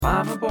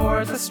Climb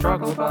aboard the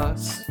struggle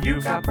bus.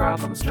 You got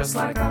problems just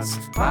like us.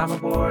 Climb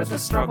aboard the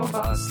struggle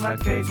bus.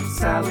 Let Kate and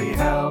Sally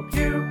help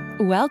you.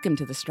 Welcome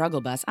to the Struggle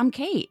Bus. I'm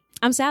Kate.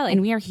 I'm Sally.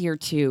 And we are here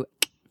to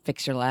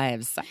fix your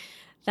lives.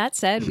 That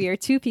said, we are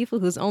two people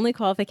whose only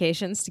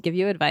qualifications to give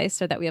you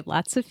advice are that we have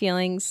lots of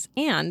feelings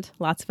and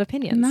lots of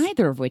opinions.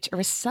 Neither of which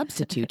are a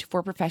substitute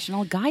for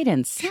professional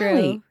guidance. True,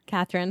 Sally,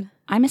 Catherine.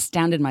 I'm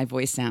astounded my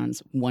voice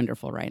sounds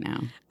wonderful right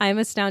now. I'm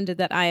astounded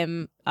that I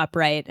am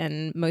upright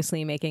and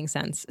mostly making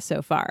sense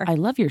so far. I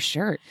love your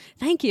shirt.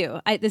 Thank you.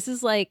 This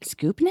is like...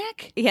 Scoop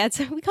neck? Yeah,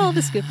 we call it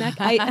a scoop neck.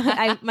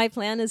 My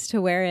plan is to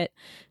wear it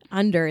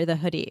under the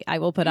hoodie I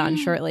will put on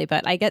shortly,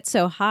 but I get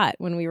so hot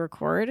when we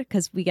record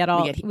because we get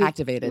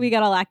activated. We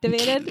get all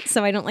activated,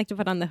 so I don't like to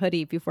put on the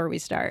hoodie before we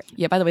start.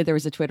 Yeah, by the way, there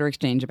was a Twitter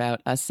exchange about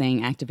us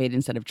saying activated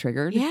instead of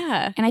triggered.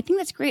 Yeah. And I think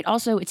that's great.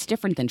 Also, it's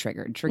different than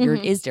triggered.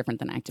 Triggered is different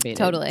than activated.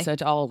 Totally. So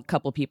to all a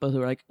couple people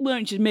who are like, why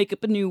don't you make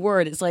up a new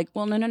word? It's like,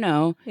 well,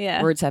 no.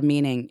 Yeah. Words have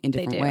meaning in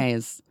different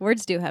ways.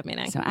 Words do have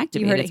meaning. So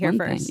activated You heard it is here one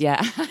first. thing.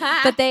 Yeah.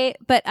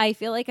 But I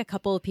feel like a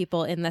couple of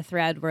people in the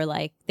thread were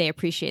like, they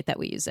appreciate that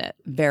we use it.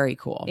 Very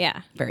cool.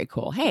 Yeah. Very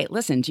cool. Hey,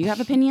 listen, do you have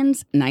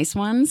opinions? Nice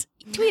ones?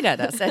 Tweet at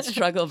us at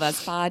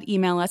StruggleBusPod.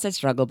 Email us at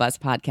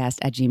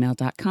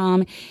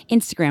StruggleBusPodcast@gmail.com.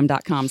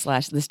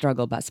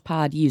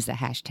 Instagram.com/TheStruggleBusPod. Use the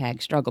hashtag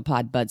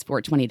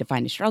StrugglePodBuds420 to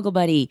find a struggle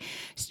buddy.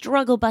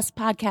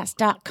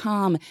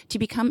 StruggleBusPodcast.com to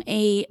become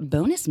a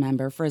bonus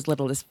member for as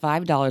little as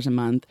 $5 a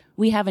month.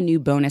 We have a new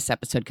bonus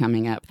episode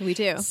coming up. We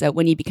do. So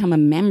when you become a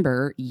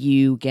member,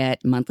 you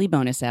get monthly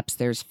bonus eps.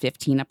 There's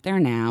 15 up there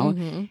now.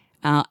 Mm-hmm.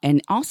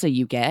 And also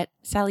you get,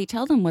 Sally,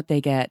 tell them what they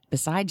get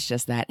besides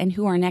just that and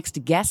who our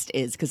next guest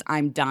is, because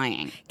I'm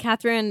dying.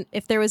 Catherine,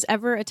 if there was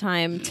ever a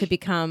time to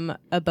become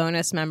a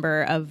bonus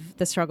member of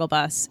the Struggle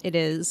Bus, it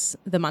is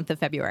the month of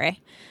February,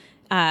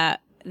 the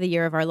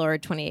year of our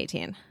Lord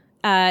 2018.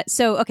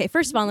 Okay,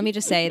 first of all, let me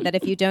just say that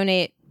if you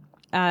donate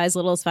as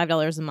little as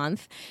 $5 a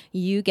month,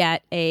 you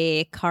get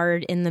a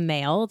card in the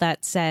mail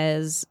that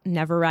says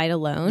 "Never Ride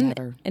Alone."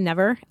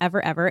 Never,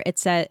 ever, ever.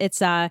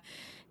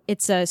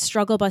 It's a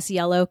Struggle Bus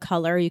yellow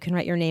color. You can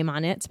write your name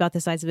on it. It's about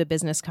the size of a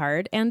business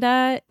card. And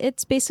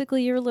it's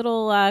basically your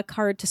little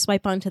card to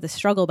swipe onto the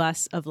Struggle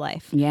Bus of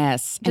life.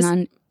 Yes.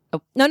 No,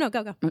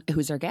 go.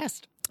 Who's our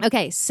guest?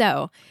 Okay,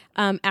 so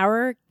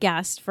our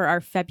guest for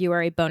our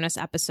February bonus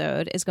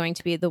episode is going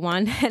to be the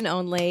one and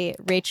only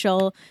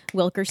Rachel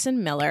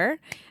Wilkerson Miller.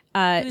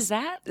 Who's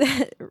that?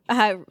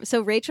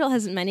 So Rachel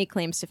has many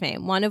claims to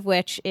fame, one of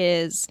which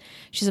is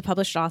she's a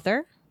published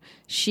author.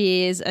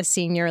 She's a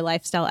senior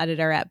lifestyle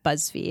editor at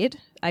BuzzFeed.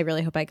 I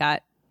really hope I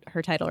got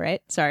her title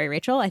right. Sorry,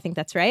 Rachel. I think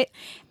that's right.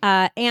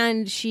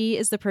 And she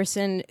is the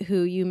person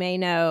who you may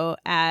know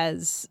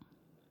as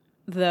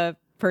the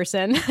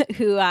person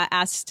who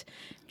asked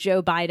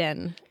Joe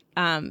Biden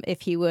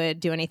if he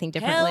would do anything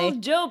differently.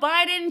 Held Joe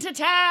Biden to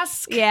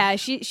task. Yeah,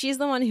 she's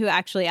the one who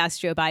actually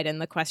asked Joe Biden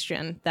the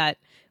question that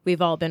we've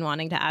all been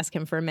wanting to ask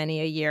him for many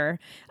a year.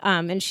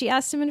 And she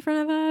asked him in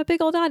front of a big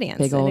old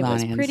audience. It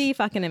was pretty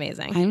fucking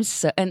amazing.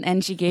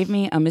 And she gave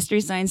me a Mystery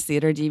Science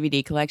Theater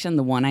DVD collection,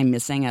 the one I'm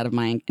missing out of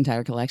my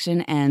entire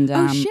collection. And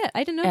oh, shit.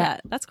 I didn't know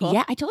that. That's cool.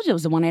 Yeah, I told you it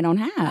was the one I don't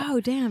have. Oh,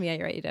 damn. Yeah,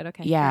 you're right. You did.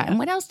 Okay. Yeah. And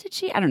what else did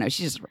she? I don't know.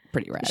 She's just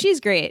pretty rad.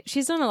 She's great.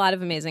 She's done a lot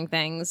of amazing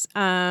things.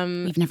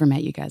 We've never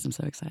met you guys. I'm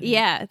so excited.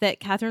 Yeah, that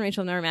Catherine and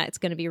Rachel never met. It's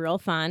going to be real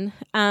fun.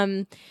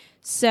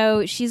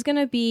 So she's going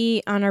to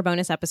be on our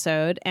bonus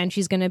episode, and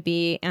she's going to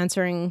be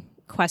answering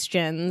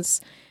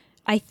questions.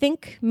 I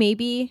think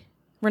maybe,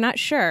 we're not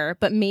sure,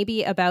 but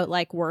maybe about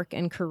like work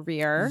and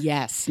career.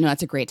 Yes. No,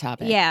 that's a great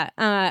topic. Yeah.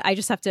 I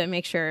just have to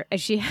make sure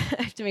she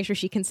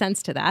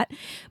consents to that.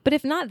 But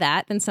if not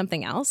that, then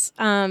something else.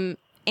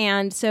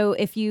 And so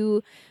if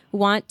you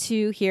want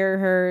to hear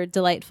her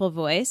delightful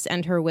voice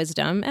and her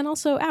wisdom, and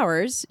also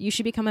ours, you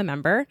should become a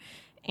member.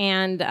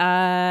 And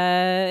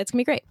it's going to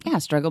be great. Yeah,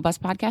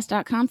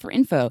 StruggleBusPodcast.com for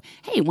info.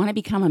 Hey, want to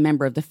become a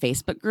member of the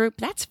Facebook group?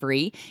 That's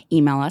free.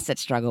 Email us at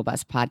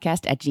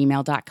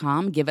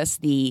StruggleBusPodcast@gmail.com. Give us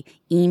the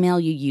email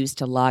you use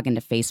to log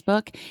into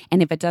Facebook.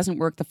 And if it doesn't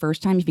work the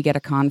first time, if you get a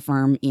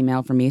confirm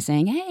email from me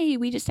saying, hey,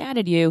 we just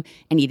added you,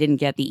 and you didn't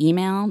get the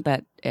email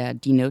that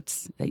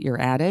denotes that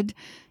you're added,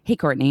 hey,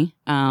 Courtney,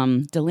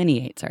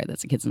 delineate. Sorry,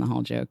 that's a Kids in the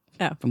Hall joke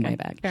from way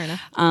back. Fair enough.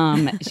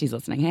 She's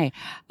listening. Hey,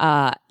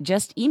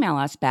 just email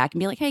us back and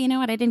be like, hey, you know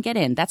what? I didn't get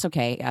in. That's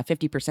okay.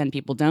 50%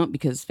 people don't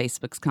because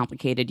Facebook's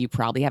complicated. You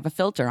probably have a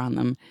filter on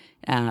them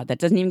that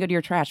doesn't even go to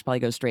your trash. Probably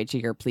goes straight to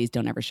your please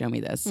don't ever show me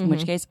this. In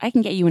which case, I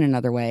can get you in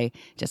another way.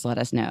 Just let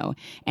us know.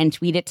 And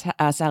tweet it to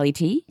Sally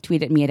T.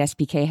 Tweet at me at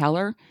SPK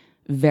Heller.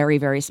 Very,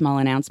 very small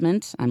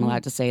announcement. I'm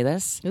allowed to say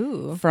this.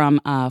 Ooh.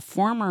 From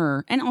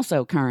former and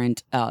also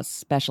current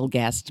special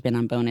guest, been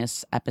on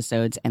bonus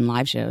episodes and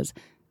live shows.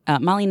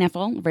 Molly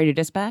Neffel of Radio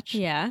Dispatch.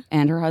 Yeah.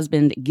 And her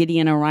husband,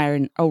 Gideon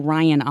Orion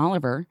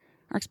Oliver,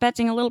 are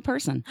expecting a little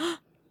person.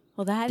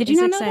 Well, that Did is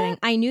you not exciting. know that?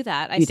 I knew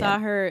that. I You saw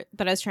did. her,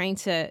 but I was trying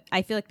to,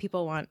 I feel like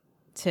people want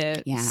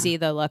to see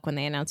the look when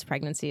they announce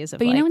pregnancies of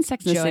But you like, know in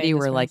Sex and the Joy City and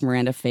where his like friends.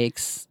 Miranda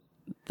fakes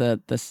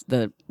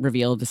the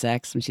reveal of the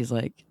sex when she's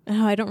like,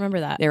 Oh, I don't remember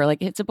that. they were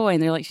like, it's a boy,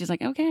 and they're like, she's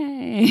like,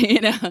 okay,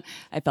 you know.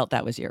 I felt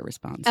that was your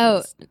response.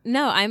 Oh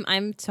no,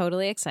 I'm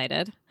totally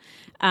excited.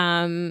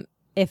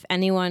 If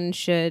anyone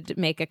should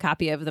make a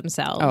copy of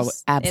themselves, oh,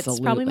 absolutely, it's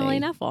probably Molly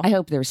Neffel. I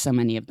hope there's so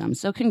many of them.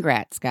 So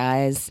congrats,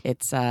 guys!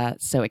 It's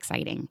so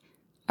exciting.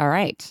 All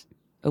right,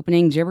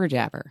 opening jibber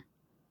jabber.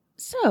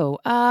 So,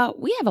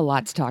 we have a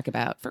lot to talk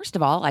about. First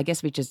of all, I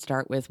guess we should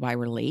start with why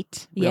we're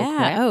late. Real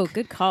quick. Oh,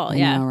 good call. I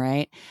Yeah. know,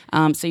 right?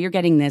 So you're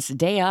getting this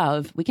day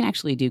of. We can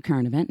actually do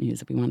current event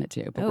news if we wanted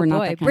to, but Oh we're not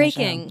boy, that kind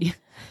breaking. of show.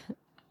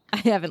 I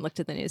haven't looked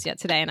at the news yet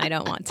today, and I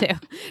don't want to.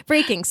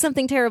 Breaking.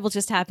 Something terrible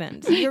just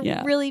happened. You're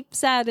Yeah. really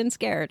sad and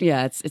scared.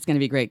 Yeah, it's going to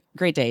be great.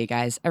 Great day, you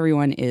guys.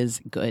 Everyone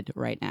is good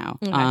right now.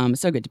 Okay.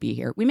 So good to be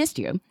here. We missed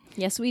you.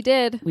 Yes, we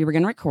did. We were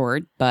going to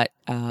record, but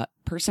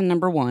person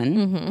number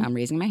one, I'm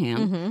raising my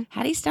hand,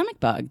 had a stomach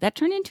bug. That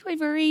turned into a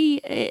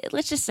very,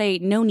 let's just say,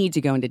 no need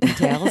to go into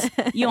details.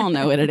 You all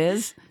know what it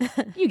is.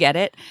 You get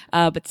it.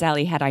 But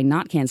Sally, had I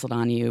not canceled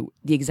on you,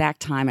 the exact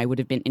time I would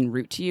have been en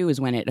route to you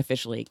is when it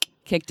officially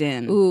kicked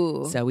in.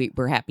 Ooh. So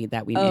we're happy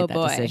that we made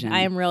that decision.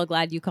 I am real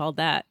glad you called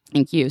that.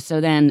 Thank you. So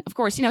then, of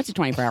course, it's a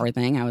 24-hour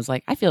thing. I was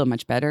like, I feel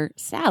much better.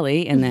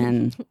 Sally, and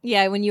then...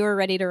 Yeah, when you were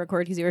ready to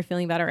record because you were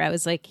feeling better, I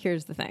was like,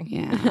 here's the thing.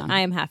 Yeah.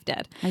 I am half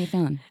dead. How you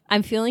feeling?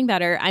 I'm feeling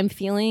better. I'm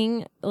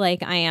feeling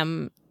like I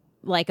am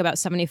like about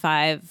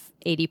 75,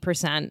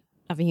 80%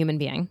 of a human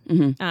being.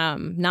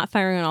 Not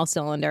firing on all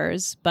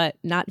cylinders, but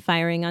not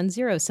firing on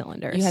zero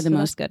cylinders. You had the So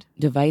most that's good.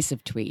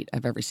 divisive tweet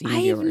I've ever seen of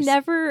yours.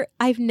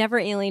 I've never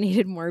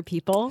alienated more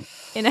people.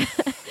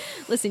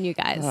 Listen, you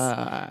guys,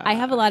 I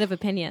have a lot of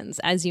opinions,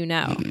 as you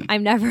know.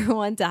 I'm never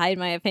one to hide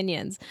my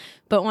opinions,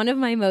 but one of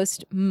my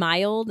most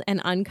mild and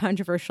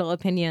uncontroversial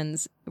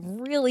opinions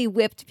really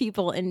whipped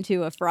people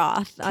into a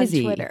froth on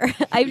Kizzy. Twitter.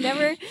 I've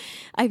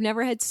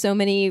never had so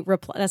many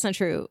replies. That's not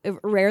true.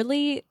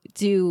 Rarely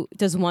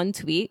does one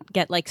tweet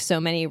get like so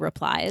many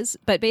replies.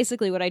 But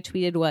basically, what I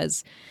tweeted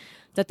was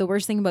that the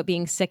worst thing about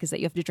being sick is that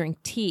you have to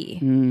drink tea.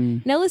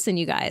 Now, listen,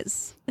 you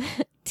guys,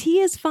 tea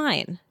is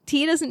fine.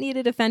 Tea doesn't need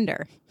a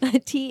defender.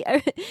 Tea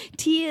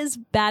is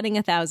batting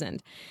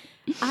 1,000.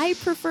 I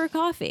prefer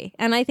coffee,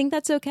 and I think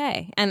that's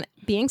okay. And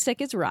being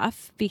sick is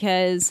rough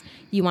because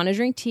you want to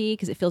drink tea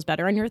because it feels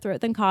better on your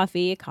throat than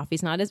coffee.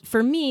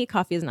 For me,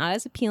 coffee is not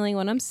as appealing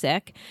when I'm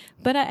sick,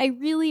 but I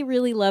really,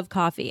 really love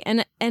coffee.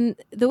 And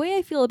the way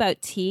I feel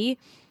about tea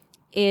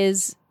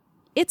is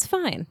it's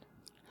fine.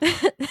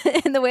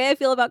 And the way I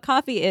feel about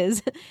coffee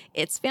is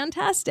it's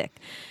fantastic.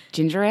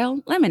 Ginger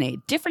ale,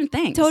 lemonade, different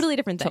things. Totally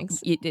different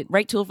things.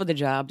 Right tool for the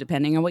job,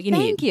 depending on what you need.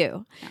 Thank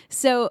you.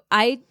 So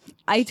I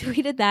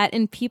tweeted that,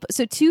 and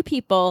two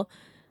people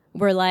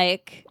were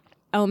like,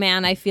 "Oh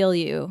man, I feel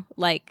you.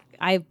 Like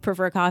I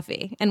prefer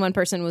coffee." And one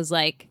person was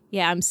like,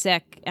 "Yeah, I'm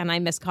sick and I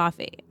miss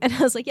coffee." And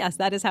I was like, "Yes,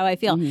 that is how I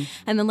feel."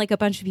 And then like a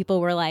bunch of people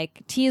were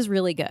like, "Tea is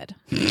really good."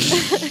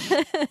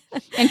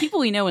 And people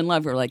we know and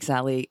love were like,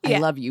 Sally, I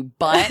love you,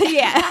 but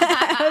Yeah.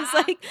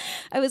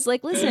 I was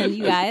like, listen,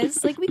 you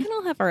guys, like we can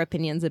all have our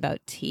opinions about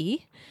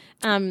tea.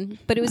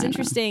 But it was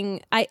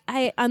interesting.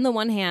 I on the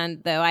one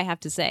hand, though, I have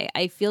to say,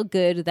 I feel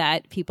good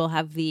that people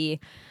have the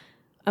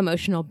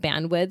emotional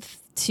bandwidth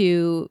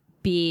to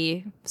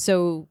be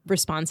so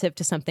responsive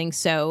to something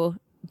so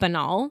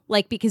banal.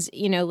 Like, because,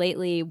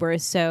 lately we're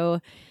so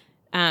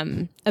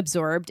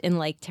absorbed in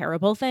like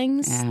terrible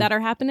things that are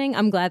happening.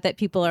 I'm glad that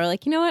people are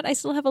like, you know what? I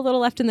still have a little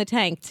left in the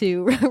tank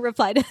to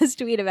reply to this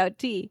tweet about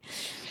tea.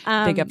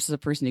 Big ups to the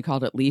person who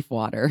called it leaf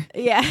water.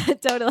 Yeah,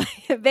 totally.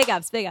 Big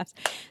ups.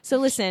 So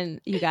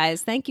listen, you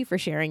guys, thank you for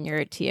sharing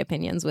your tea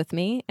opinions with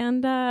me.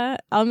 And I'm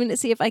going to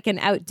see if I can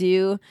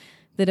outdo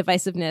the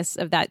divisiveness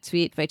of that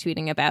tweet by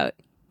tweeting about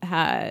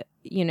how,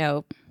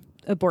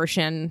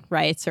 abortion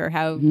rights or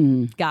how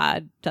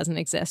God doesn't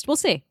exist. We'll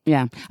see.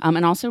 Yeah.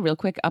 And also, real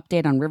quick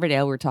update on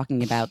Riverdale. We're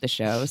talking about the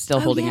show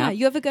still holding up.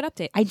 You have a good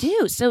update. I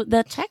do. So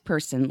the tech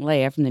person,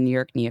 Leia from the New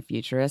York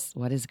Neo-Futurists,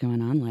 what is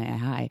going on, Leia?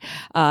 Hi.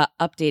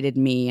 Updated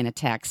me in a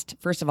text.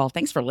 First of all,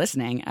 thanks for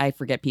listening. I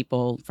forget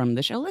people from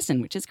the show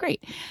listen, which is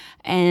great.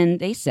 And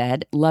they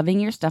said, loving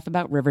your stuff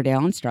about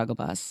Riverdale and Struggle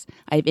Bus.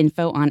 I have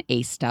info on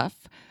Ace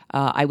stuff.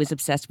 I was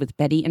obsessed with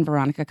Betty and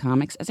Veronica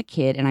comics as a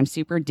kid, and I'm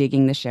super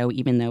digging the show,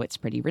 even though it's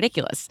pretty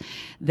ridiculous.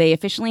 They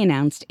officially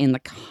announced in the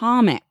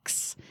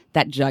comics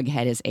that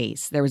Jughead is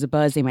Ace. There was a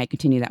buzz they might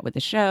continue that with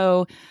the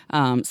show.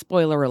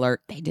 Spoiler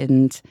alert, they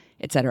didn't,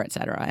 et cetera, et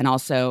cetera. And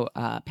also,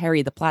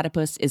 Perry the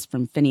Platypus is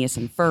from Phineas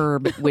and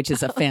Ferb, which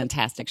is a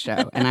fantastic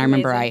show. And I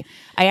remember I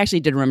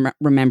actually did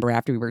remember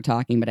after we were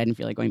talking, but I didn't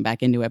feel like going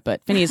back into it.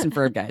 But Phineas and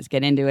Ferb, guys,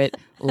 get into it.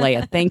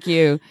 Leia, thank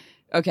you.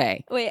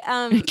 Okay. Wait,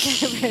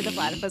 the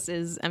Platypus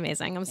is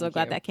amazing. I'm so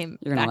glad that came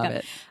You're back gonna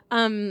up.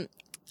 love it.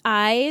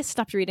 I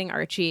stopped reading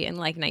Archie in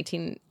like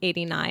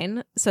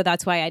 1989, so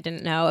that's why I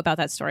didn't know about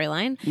that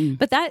storyline.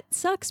 But that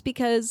sucks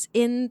because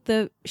in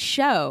the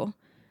show,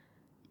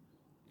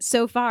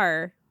 so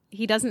far,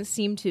 he doesn't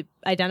seem to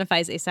identify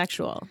as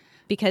asexual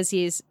because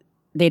he's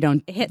They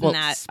don't hitting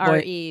that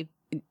R-E.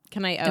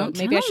 Can I? Oh, Don't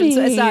maybe I tell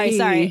shouldn't. me.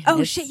 Sorry. Oh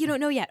It's- shit! You don't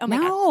know yet. Oh my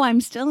god. No,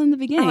 I'm still in the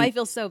beginning. Oh, I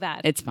feel so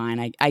bad. It's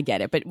fine. I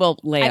get it. But, well,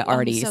 Leia I'm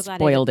already so glad I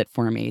spoiled it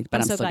for me, but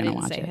I'm I'm so still glad I going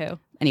to didn't watch say it. who.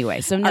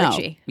 Anyway, so no.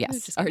 Archie.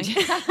 Yes. Just Archie.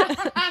 kidding.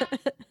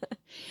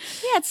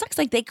 Yeah, it sucks.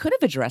 Like, they could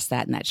have addressed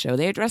that in that show.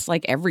 They addressed,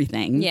 like,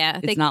 everything. Yeah,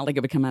 It's not like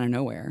it would come out of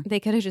nowhere. They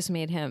could have just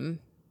made him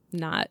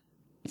not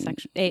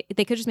sexual. They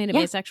could have just made him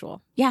Yeah.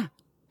 asexual. Yeah.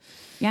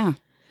 Yeah.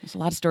 There's a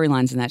lot of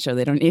storylines in that show.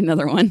 They don't need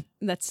another one.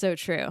 That's so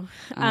true.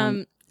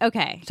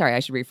 Okay. Sorry,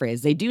 I should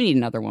rephrase. They do need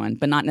another one,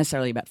 but not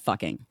necessarily about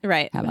fucking.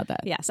 Right. How about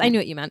that? Yes, I knew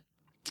what you meant.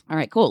 All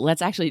right, cool.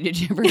 Let's actually do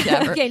Jibber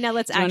Jabber. Okay, now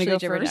let's Do you wanna actually go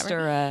jibber first,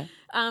 jabber.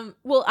 or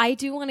Well, I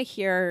do want to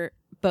hear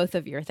both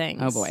of your things.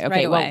 oh boy. Okay.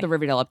 right Well, away. the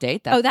Riverdale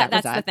update.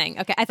 That's the thing.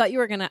 Okay, I thought you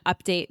were going to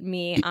update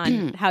me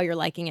on how you're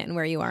liking it and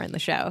where you are in the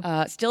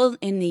show. Still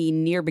in the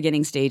near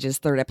beginning stages,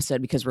 third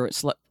episode, because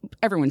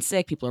everyone's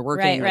sick, people are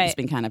working. Right. It's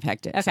been kind of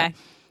hectic. Okay,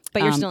 So,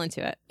 but you're still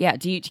into it. yeah.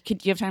 Do you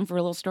have time for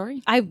a little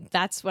story?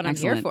 That's what I'm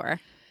here Excellent. for.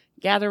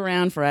 Gather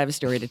around, for I have a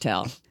story to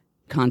tell.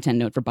 Content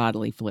note for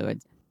bodily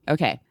fluids.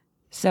 Okay.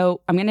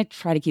 So I'm going to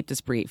try to keep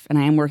this brief, and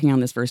I am working on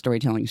this for a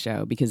storytelling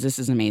show because this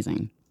is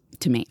amazing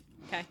to me.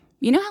 Okay.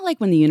 You know how, like,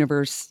 when the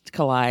universe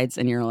collides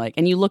and you're like,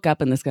 and you look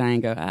up in the sky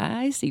and go,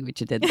 I see what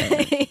you did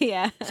there.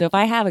 Yeah. So if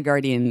I have a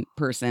guardian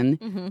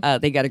person,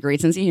 they got a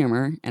great sense of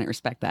humor, and I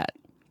respect that.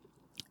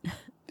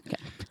 Okay.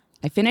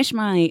 I finished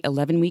my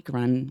 11-week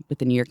run with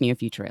the New York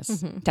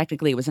Neo-Futurists.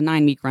 Technically, it was a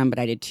 9-week run, but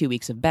I did 2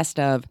 weeks of best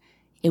of.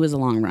 It was a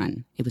long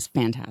run. It was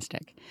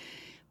fantastic.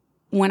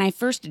 When I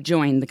first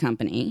joined the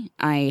company,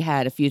 I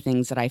had a few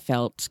things that I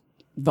felt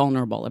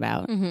vulnerable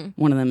about.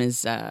 One of them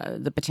is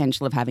the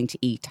potential of having to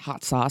eat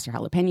hot sauce or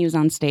jalapenos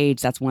on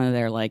stage. That's one of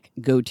their, like,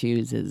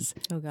 go-tos is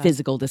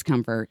physical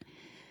discomfort.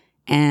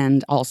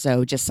 And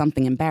also just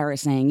something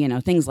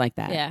embarrassing, things like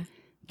that. Yeah.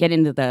 Get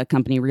into the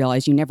company,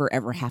 realize you never,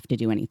 ever have to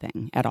do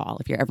anything at all.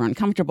 If you're ever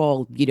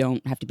uncomfortable, you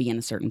don't have to be in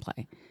a certain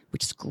play,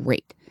 which is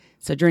great.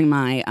 So during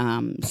my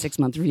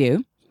 6-month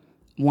review,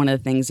 one of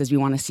the things is we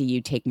want to see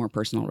you take more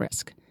personal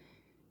risk.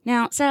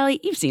 Now, Sally,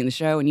 you've seen the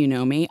show and you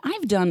know me.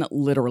 I've done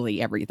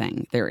literally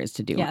everything there is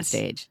to do on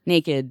stage.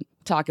 Naked,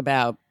 talk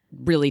about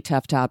really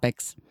tough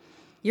topics.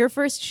 Your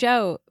first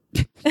show,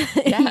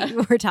 Yeah.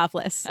 you were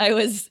topless. I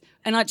was,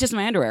 and not just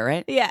my underwear,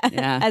 right? Yeah.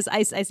 Yeah. As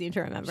I seem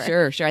to remember.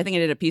 Sure. I think I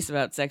did a piece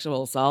about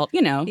sexual assault.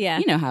 Yeah.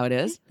 You know how it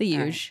is. The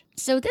All huge. right.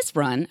 So this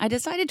run, I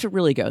decided to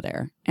really go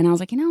there. And I was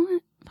like, you know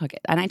what? Fuck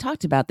it. And I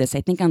talked about this, I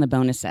think, on the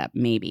bonus app,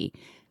 maybe.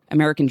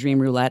 American Dream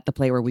Roulette, the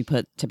play where we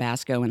put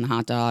Tabasco in the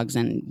hot dogs,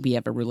 and we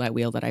have a roulette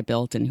wheel that I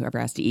built, and whoever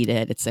has to eat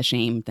it, it's a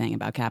shame thing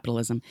about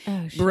capitalism.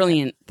 Oh, shit.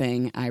 Brilliant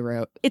thing I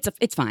wrote.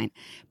 It's fine.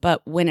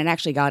 But when it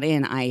actually got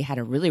in, I had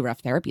a really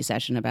rough therapy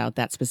session about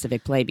that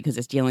specific play because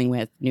it's dealing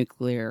with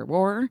nuclear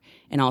war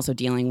and also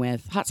dealing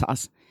with hot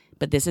sauce.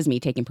 But this is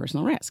me taking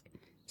personal risk.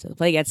 So the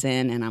play gets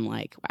in, and I'm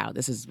like, wow,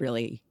 this is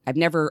really, I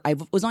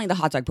was only the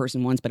hot dog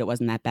person once, but it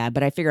wasn't that bad.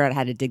 But I figured out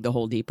how to dig the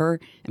hole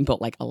deeper and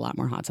put, like, a lot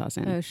more hot sauce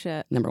in. Oh,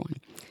 shit. Number one.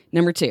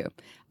 Number two,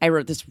 I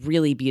wrote this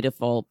really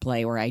beautiful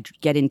play where I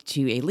get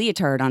into a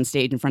leotard on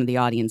stage in front of the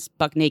audience,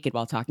 buck naked,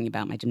 while talking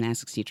about my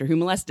gymnastics teacher who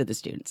molested the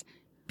students.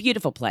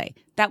 Beautiful play.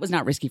 That was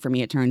not risky for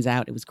me, it turns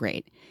out. It was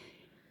great.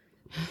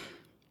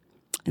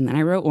 And then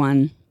I wrote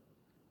one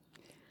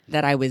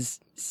that I was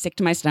sick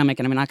to my stomach,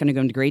 and I'm not going to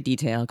go into great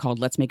detail, called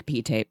Let's Make a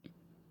Pee Tape.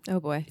 Oh,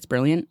 boy. It's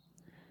brilliant.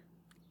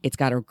 It's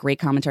got a great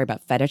commentary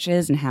about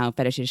fetishes and how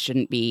fetishes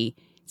shouldn't be.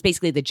 It's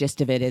basically the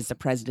gist of it is the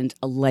president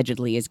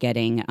allegedly is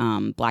getting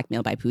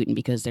blackmailed by Putin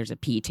because there's a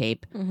pee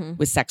tape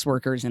with sex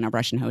workers in a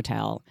Russian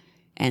hotel.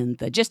 And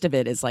the gist of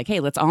it is like, hey,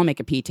 let's all make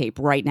a pee tape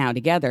right now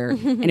together.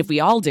 And if we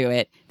all do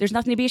it, there's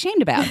nothing to be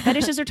ashamed about.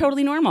 Fetishes are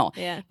totally normal.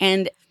 Yeah.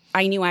 And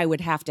I knew I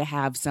would have to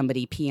have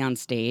somebody pee on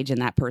stage, and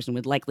that person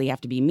would likely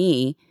have to be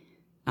me.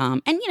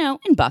 And,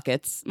 in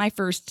buckets. My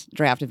first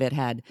draft of it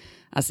had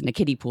us in a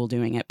kiddie pool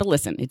doing it. But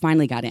listen, it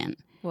finally got in.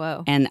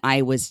 Whoa. And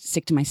I was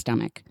sick to my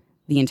stomach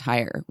the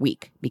entire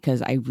week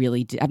because I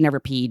really did. I've never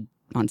peed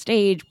on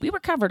stage. We were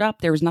covered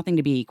up. There was nothing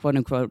to be, quote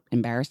unquote,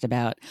 embarrassed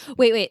about.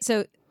 Wait.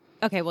 So,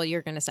 okay, well,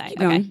 you're going to say.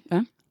 Keep Okay.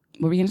 going.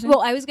 What were you going to say?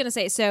 Well, I was going to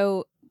say,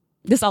 so.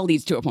 This all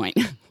leads to a point.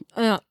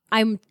 So,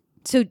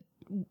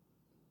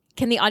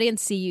 can the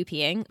audience see you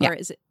peeing? Yeah. Or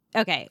is it.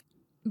 Okay.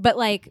 But,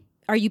 like,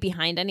 are you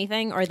behind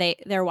anything, or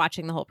they're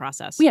watching the whole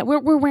process? Yeah,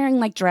 we're wearing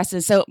like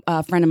dresses. So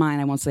a friend of mine,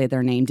 I won't say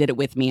their name, did it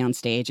with me on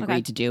stage,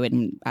 agreed to do it,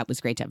 and it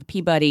was great to have a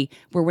pee buddy.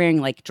 We're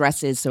wearing like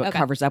dresses so it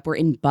covers up. We're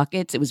in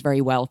buckets. It was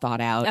very well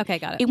thought out. Okay,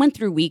 got it. It went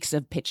through weeks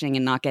of pitching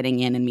and not getting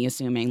in and me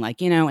assuming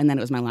like, and then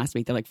it was my last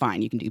week. They're like,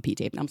 fine, you can do pee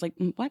tape. And I was like,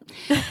 what?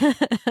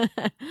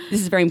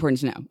 This is very important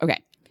to know.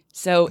 Okay.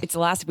 So it's the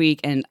last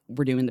week and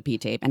we're doing the pee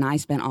tape, and I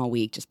spent all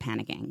week just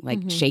panicking, like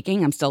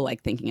shaking. I'm still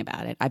like thinking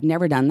about it. I've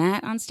never done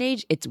that on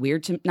stage. It's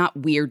not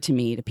weird to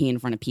me to pee in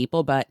front of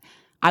people, but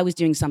I was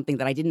doing something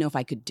that I didn't know if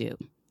I could do,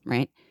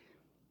 right?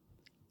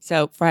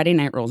 So Friday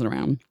night rolls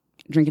around,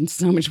 drinking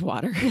so much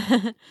water.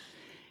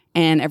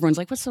 And everyone's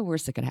like, what's the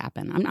worst that could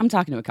happen? I'm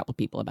talking to a couple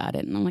people about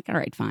it. And I'm like, all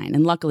right, fine.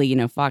 And luckily,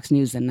 Fox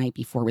News the night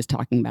before was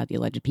talking about the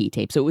alleged pee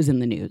tape. So it was in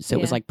the news. So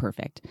it was like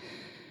perfect.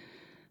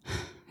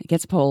 It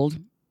gets pulled.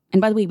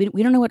 And by the way,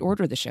 we don't know what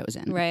order the show's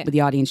in. Right. But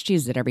the audience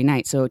chooses it every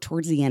night. So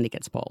towards the end, it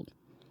gets pulled.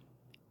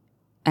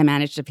 I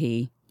managed to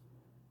pee.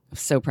 I'm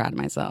so proud of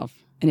myself.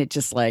 And it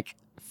just like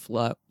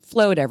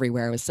flowed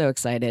everywhere. I was so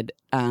excited.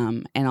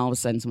 And all of a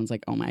sudden, someone's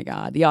like, oh my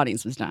God. The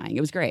audience was dying.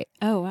 It was great.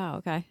 Oh, wow.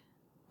 Okay.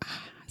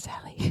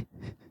 Sally,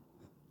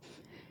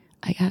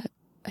 I got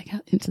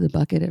into the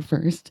bucket at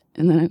first.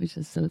 And then I was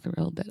just so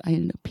thrilled that I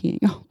ended up peeing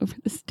all over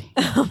the stage.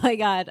 Oh my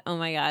God. Oh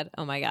my God.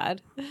 Oh my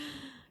God.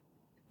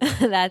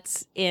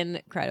 That's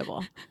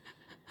incredible.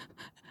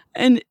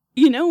 And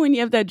you know when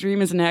you have that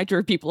dream as an actor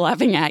of people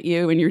laughing at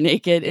you and you're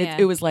naked?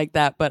 It was like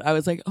that. But I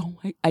was like, oh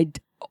my,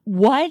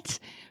 what?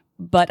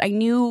 But I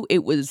knew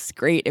it was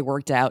great. It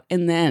worked out.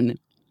 And then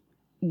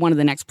one of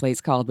the next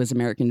plays called was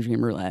American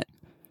Dream Roulette.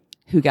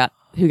 Who got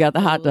the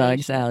hot dog,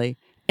 Sally?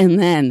 And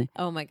then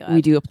oh my God,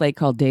 we do a play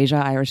called Deja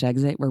Irish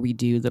Exit where we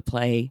do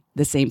the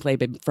same play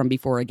but from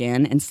before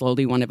again. And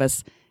slowly one of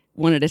us,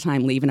 one at a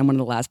time, leave. And I'm one of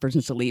the last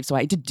persons to leave. So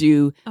I had to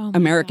do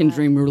American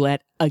Dream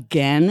Roulette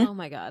again. Oh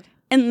my God.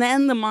 And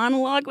then the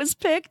monologue was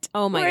picked.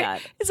 Oh my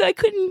God. So I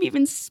couldn't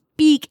even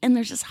speak. And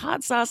there's just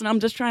hot sauce. And I'm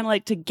just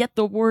trying to get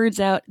the words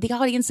out. The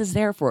audience is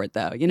there for it,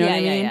 though. You know what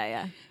I mean?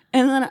 Yeah.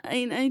 And then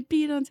I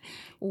peed on.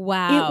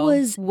 Wow. It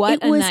was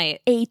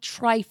night. A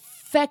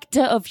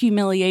trifecta of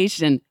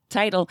humiliation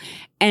title.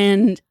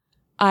 And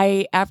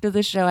after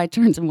the show, I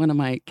turned to one of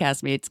my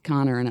castmates,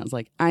 Connor, and I was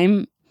like,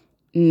 I'm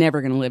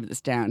never going to live this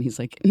down. He's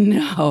like,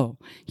 no,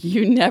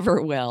 you never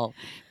will,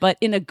 but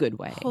in a good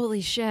way.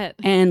 Holy shit.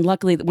 And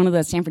luckily one of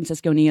the San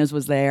Francisco Neos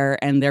was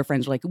there and their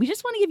friends were like, we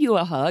just want to give you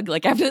a hug.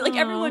 Like after, like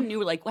everyone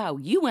knew like, wow,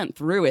 you went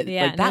through it.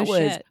 Yeah, like that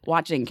was shit.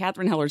 Watching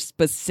Catherine Heller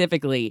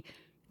specifically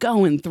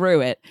going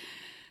through it.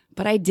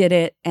 But I did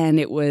it and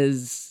it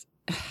was,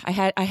 I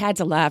had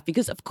to laugh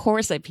because of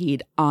course I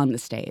peed on the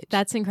stage.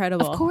 That's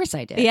incredible. Of course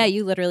I did. Yeah,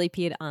 you literally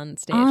peed on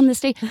stage. On the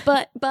stage.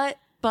 But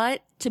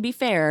to be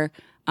fair,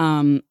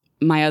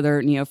 my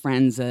other Neo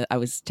friends, I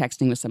was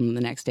texting with some of them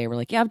the next day. We're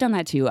like, yeah, I've done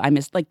that too. I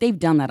missed, like, they've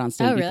done that on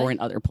stage before in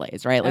other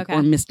plays, right? Like,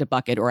 or missed a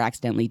bucket or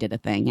accidentally did a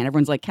thing. And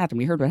everyone's like, Catherine,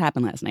 we heard what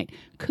happened last night.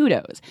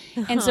 Kudos.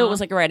 And so it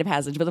was like a rite of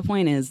passage. But the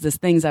point is, this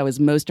things I was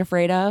most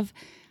afraid of,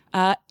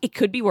 it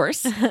could be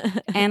worse.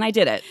 And I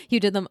did it.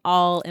 You did them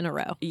all in a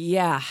row.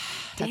 Yeah.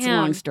 That's a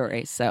long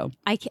story. So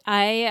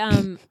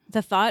I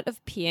the thought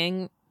of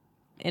peeing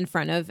in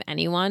front of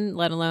anyone,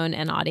 let alone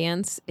an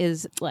audience,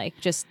 is like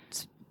just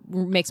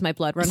makes my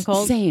blood run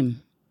cold.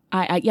 Same.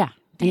 Yeah.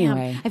 Damn.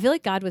 Anyway. I feel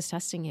like God was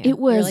testing you. It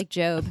was. You're like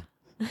Job.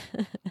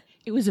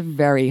 It was a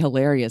very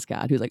hilarious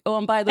God who's like, oh,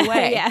 and by the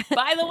way,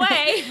 by the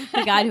way.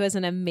 A God who has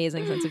an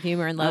amazing sense of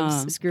humor and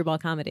loves screwball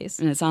comedies.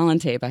 And it's all on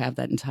tape. I have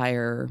that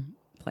entire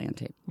play on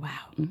tape. Wow.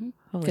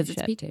 Because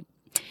it's P-tape.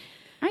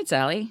 All right,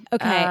 Sally.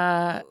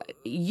 Okay.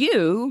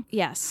 You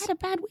had a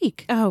bad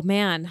week. Oh,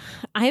 man.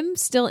 I'm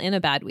still in a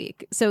bad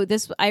week. So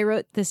I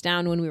wrote this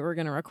down when we were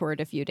going to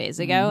record a few days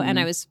ago, and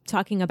I was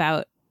talking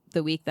about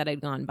the week that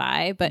had gone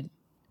by, but,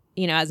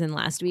 as in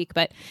last week.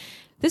 But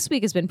this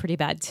week has been pretty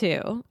bad,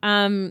 too.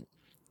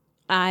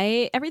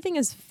 Everything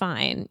is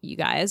fine, you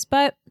guys,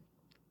 but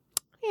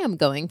I am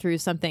going through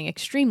something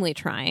extremely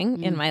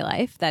trying in my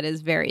life that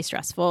is very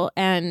stressful,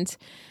 and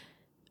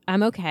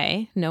I'm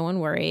okay. No one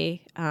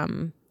worry.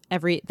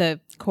 The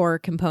core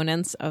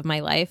components of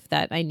my life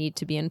that I need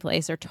to be in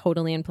place are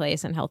totally in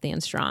place and healthy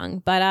and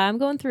strong. But I'm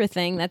going through a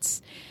thing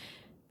that's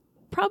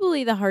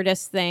probably the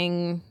hardest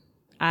thing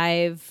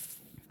I've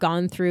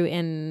gone through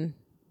in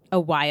a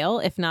while,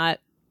 if not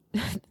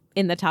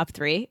in the top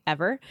 3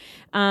 ever.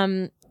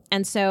 And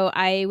so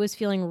I was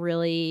feeling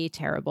really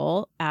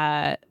terrible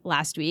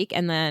last week.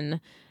 And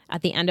then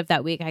at the end of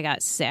that week, I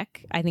got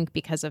sick, I think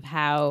because of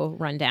how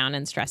run down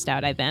and stressed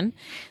out I've been.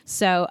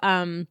 So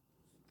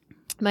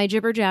my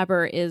jibber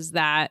jabber is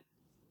that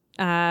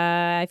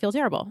I feel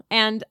terrible.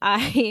 And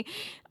I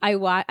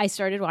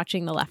started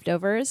watching The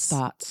Leftovers.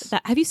 Thoughts?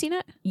 Have you seen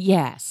it?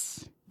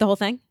 Yes. The whole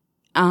thing?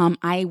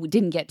 I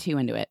didn't get too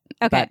into it.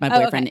 Okay. But my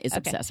boyfriend is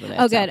obsessed with it.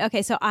 Oh, good.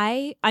 Okay. So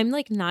I'm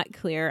like not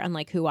clear on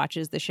like who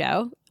watches the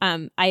show.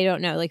 I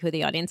don't know like who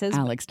the audience is.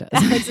 Alex does.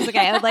 Alex is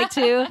okay. I would like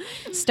to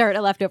start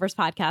a Leftovers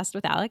podcast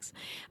with Alex.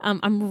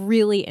 I'm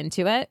really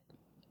into it.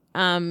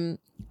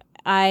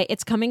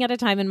 It's coming at a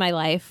time in my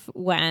life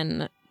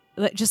when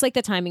just like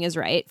the timing is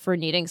right for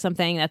needing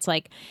something that's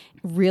like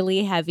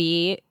really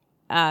heavy,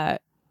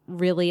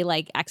 really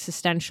like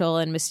existential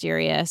and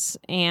mysterious,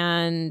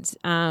 and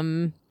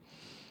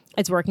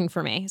it's working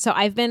for me. So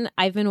I've been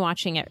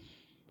watching it.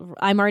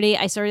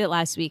 I started it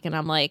last week, and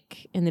I'm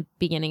like in the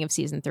beginning of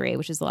season 3,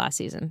 which is the last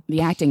season.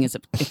 The acting is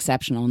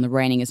exceptional and the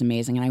writing is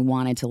amazing, and I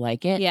wanted to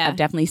like it. Yeah. I've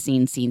definitely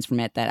seen scenes from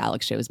it that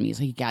Alex shows me.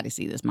 So you got to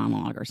see this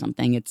monologue or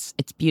something. It's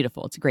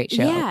beautiful. It's a great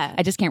show. Yeah.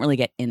 I just can't really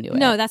get into it.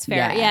 No, that's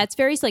fair. Yeah, it's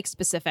very like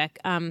specific.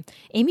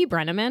 Amy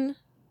Brenneman.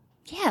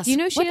 Yes. Do you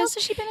know what else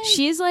has she been in?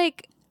 She's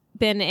like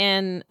been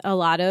in a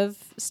lot of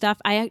stuff.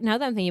 Now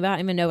that I'm thinking about it, I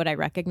don't even know what I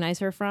recognize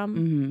her from.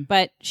 Mm-hmm.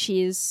 But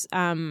she's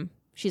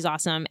She's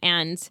awesome.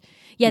 And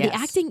yeah, the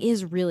acting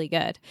is really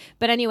good.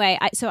 But anyway,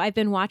 so I've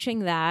been watching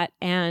that,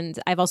 and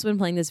I've also been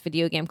playing this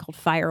video game called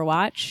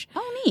Firewatch.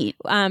 Oh, neat.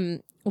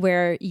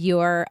 Where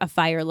you're a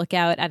fire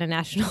lookout at a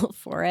national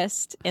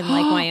forest in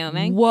like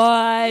Wyoming.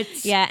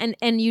 What? Yeah,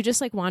 and you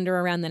just like wander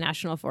around the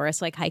national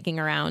forest, like hiking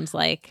around,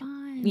 like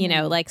you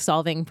know, like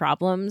solving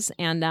problems.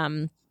 And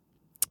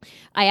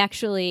I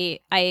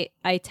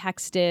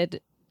texted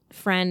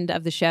friend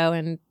of the show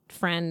and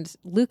friend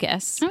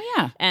Lucas. Oh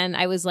yeah. And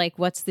I was like,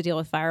 "What's the deal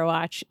with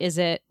Firewatch? Is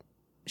it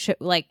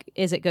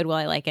good? Will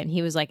I like it?" And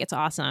he was like, "It's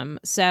awesome."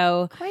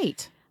 So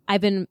great. I've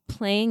been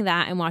playing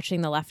that and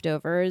watching The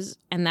Leftovers,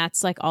 and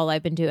that's like all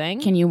I've been doing.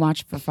 Can you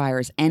watch for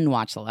fires and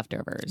watch The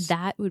Leftovers?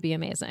 That would be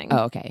amazing.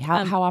 Oh, okay.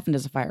 How often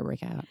does a fire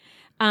break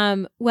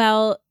out?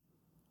 Well,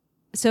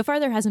 so far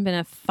there hasn't been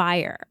a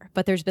fire,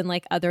 but there's been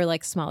like other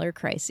like smaller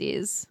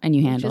crises. And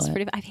you handle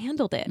it. I've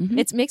handled it. Mm-hmm.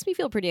 It makes me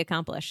feel pretty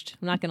accomplished.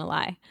 I'm not going to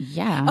lie.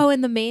 Yeah. Oh,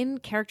 and the main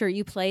character,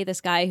 you play this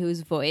guy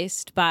who's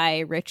voiced by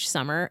Rich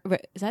Summer.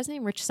 Is that his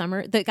name? Rich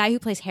Summer? The guy who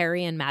plays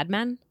Harry in Mad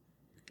Men?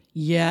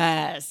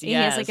 Yes. He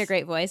has like a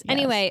great voice. Yes.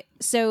 Anyway,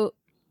 so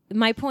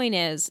my point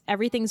is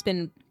everything's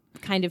been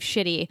kind of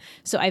shitty.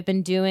 So I've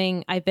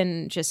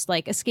been just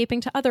like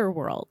escaping to other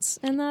worlds,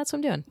 and that's what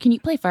I'm doing. Can you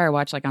play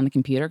Firewatch like on the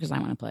computer? Because I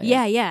want to play it.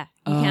 Yeah, you can.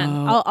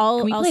 Can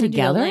we I'll play send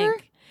together? you a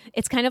link.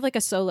 It's kind of like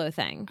a solo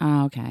thing.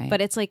 Oh, okay. But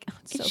it's like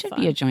it's it so should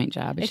fun. be a joint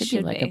job. It should be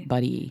like a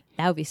buddy.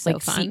 That would be so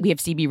like fun. We have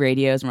CB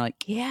radios, and we're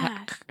like,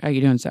 yeah. How you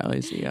doing,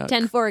 Sally? See ya.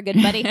 10-4,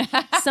 good buddy.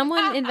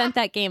 Someone invent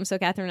that game so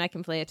Catherine and I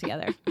can play it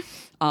together.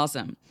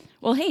 Awesome.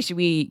 Well, hey, should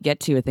we get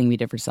to a thing we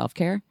did for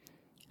self-care?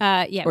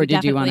 Yeah, Or we did you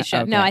definitely wanna-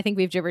 should. okay. No, I think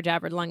we've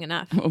jibber-jabbered long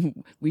enough.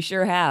 We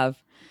sure have.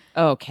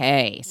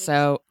 Okay,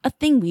 so a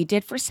thing we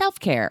did for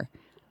self-care.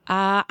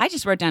 I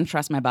just wrote down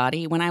trust my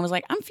body. When I was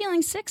like, I'm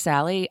feeling sick,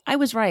 Sally. I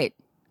was right.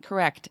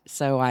 Correct.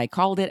 So I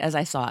called it as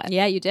I saw it.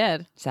 Yeah, you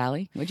did.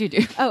 Sally, what'd you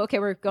do? Oh, okay,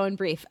 we're going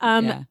brief.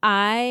 Yeah.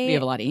 We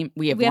have a lot of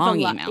we have long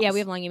emails. Yeah, we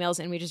have long emails,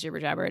 and we just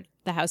jibber-jabbered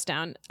the house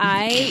down.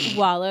 I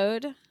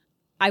wallowed.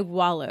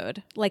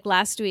 Like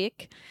last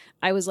week,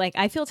 I was like,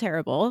 I feel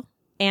terrible,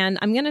 and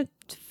I'm going to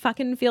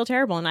fucking feel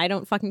terrible, and I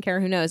don't fucking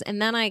care who knows.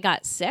 And then I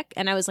got sick,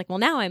 and I was like, well,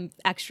 now I'm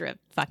extra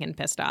fucking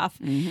pissed off.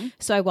 Mm-hmm.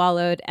 So I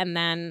wallowed, and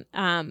then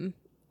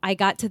I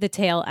got to the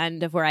tail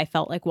end of where I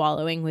felt like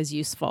wallowing was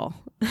useful.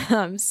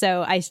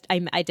 So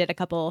I did a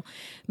couple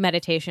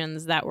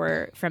meditations that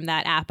were from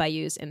that app I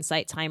use,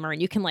 Insight Timer,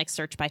 and you can like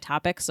search by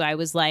topic. So I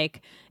was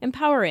like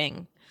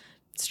empowering,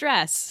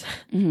 stress,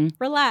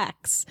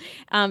 relax,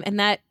 and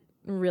that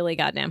really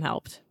goddamn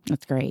helped.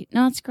 That's great.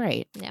 No, it's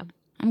great. Yeah.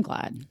 I'm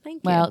glad. Thank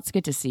you. Well, it's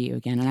good to see you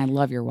again, and I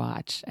love your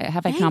watch.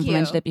 Have I Thank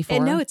complimented you. it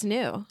before? No, it's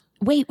new.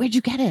 Wait, where'd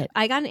you get it?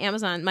 I got an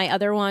Amazon. My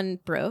other one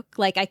broke.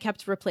 Like I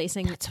kept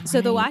replacing. That's So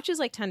the right. watch is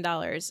like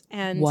 $10,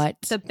 and What?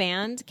 the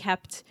band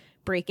kept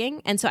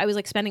breaking, and so I was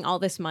like spending all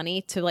this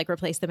money to like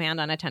replace the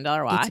band on a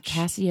 $10 watch. It's a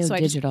Casio so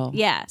digital.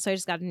 So I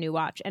just got a new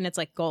watch, and it's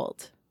like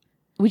gold.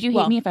 Would you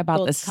hate me if I bought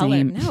gold the color.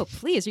 same? No,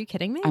 please. Are you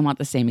kidding me? I want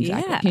the same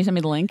exact. Yeah. Can you send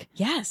me the link?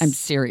 Yes, I'm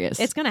serious.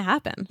 It's gonna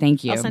happen.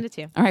 Thank you. I'll send it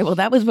to you. All right. Well,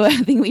 that was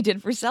one thing we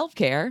did for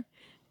self-care.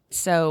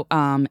 So,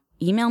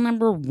 email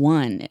number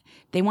 1.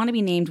 They want to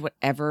be named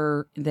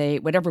whatever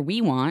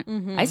we want.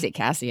 I say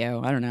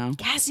Casio. I don't know.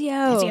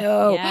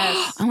 Casio.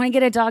 Yes. I want to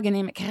get a dog and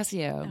name it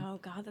Casio. Oh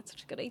God, that's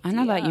such a good idea. I don't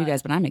know about you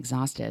guys, but I'm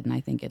exhausted, and I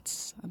think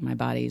my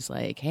body's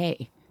like,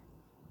 hey,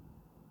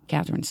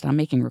 Catherine, stop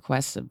making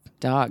requests of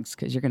dogs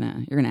because you're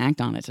gonna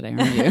act on it today,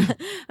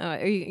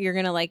 aren't you? You're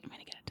gonna like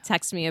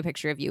text me a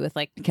picture of you with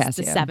like Casio.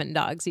 the 7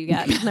 dogs you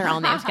got. They're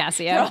all named Casio.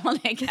 They're all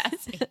named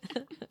Casio.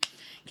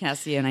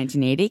 Casio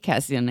 1980,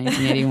 Casio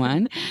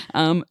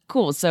 1981.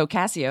 Cool. So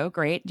Casio,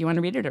 great. Do you want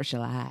to read it or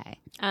shall I?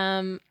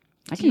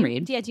 I can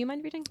read. Yeah, do you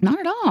mind reading? Not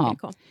at all. Okay,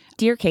 cool.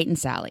 Dear Kate and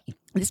Sally,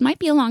 this might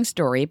be a long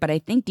story, but I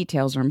think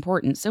details are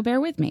important, so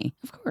bear with me.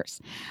 Of course.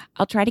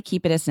 I'll try to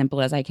keep it as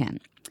simple as I can.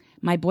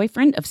 My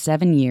boyfriend of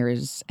 7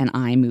 years and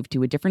I moved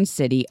to a different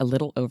city a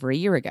little over a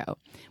year ago.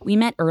 We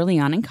met early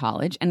on in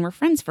college and were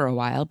friends for a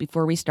while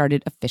before we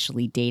started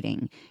officially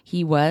dating.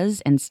 He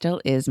was and still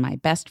is my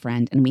best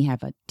friend, and we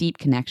have a deep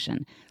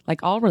connection.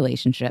 Like all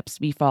relationships,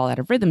 we fall out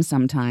of rhythm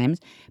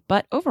sometimes,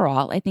 but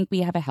overall, I think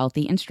we have a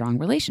healthy and strong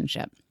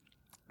relationship.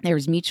 There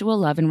is mutual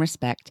love and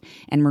respect,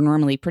 and we're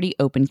normally pretty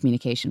open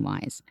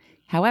communication-wise.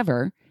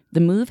 However, the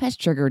move has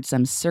triggered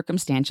some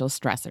circumstantial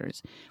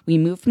stressors. We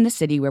moved from the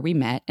city where we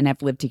met and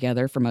have lived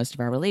together for most of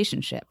our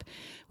relationship.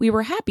 We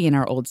were happy in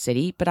our old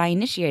city, but I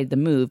initiated the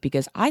move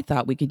because I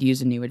thought we could use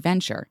a new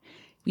adventure.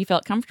 We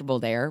felt comfortable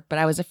there, but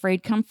I was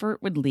afraid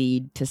comfort would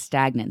lead to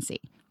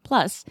stagnancy.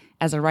 Plus,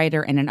 as a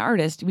writer and an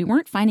artist, we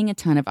weren't finding a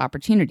ton of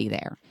opportunity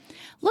there.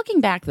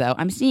 Looking back, though,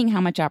 I'm seeing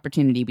how much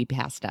opportunity we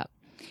passed up.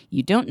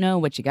 You don't know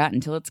what you got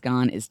until it's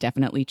gone is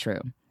definitely true.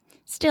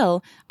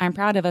 Still, I'm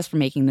proud of us for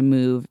making the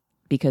move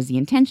because the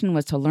intention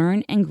was to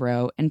learn and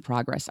grow and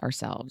progress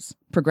ourselves.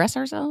 Progress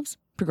ourselves?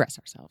 Progress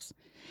ourselves.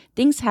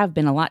 Things have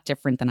been a lot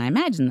different than I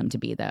imagined them to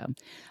be, though.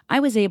 I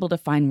was able to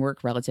find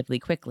work relatively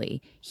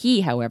quickly.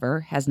 He,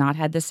 however, has not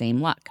had the same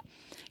luck.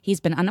 He's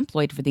been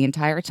unemployed for the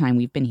entire time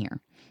we've been here.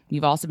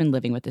 We've also been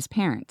living with his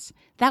parents.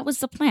 That was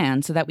the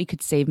plan so that we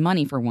could save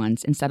money for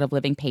once instead of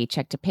living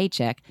paycheck to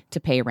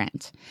pay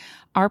rent.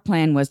 Our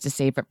plan was to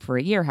save up for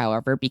a year,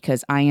 however,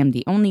 because I am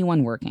the only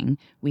one working.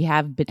 We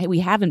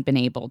haven't been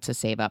able to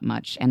save up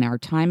much, and our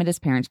time at his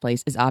parents'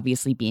 place is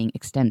obviously being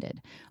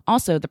extended.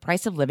 Also, the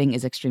price of living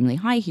is extremely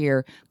high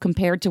here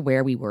compared to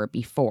where we were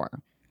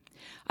before.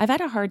 I've had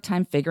a hard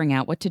time figuring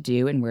out what to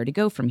do and where to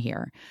go from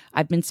here.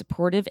 I've been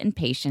supportive and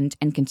patient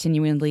and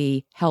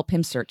continually help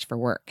him search for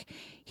work.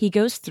 He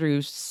goes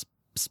through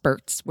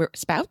spouts where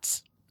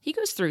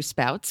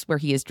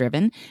he is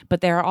driven,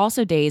 but there are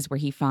also days where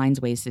he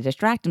finds ways to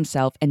distract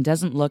himself and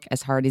doesn't look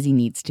as hard as he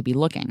needs to be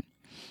looking.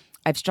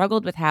 I've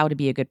struggled with how to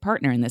be a good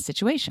partner in this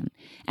situation.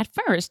 At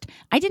first,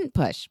 I didn't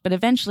push, but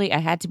eventually I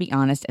had to be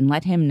honest and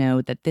let him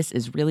know that this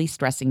is really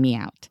stressing me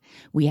out.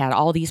 We had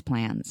all these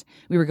plans.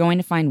 We were going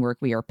to find work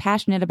we are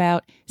passionate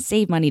about,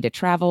 save money to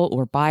travel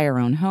or buy our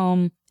own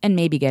home, and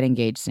maybe get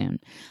engaged soon.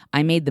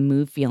 I made the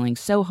move feeling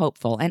so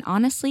hopeful, and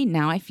honestly,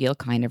 now I feel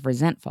kind of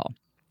resentful.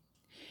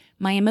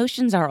 My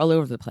emotions are all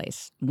over the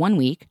place. 1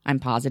 week, I'm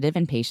positive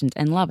and patient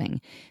and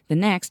loving. The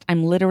next,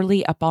 I'm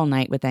literally up all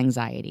night with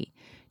anxiety.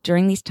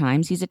 During these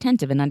times, he's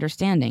attentive and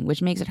understanding,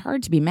 which makes it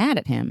hard to be mad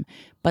at him.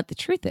 But the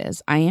truth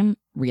is, I am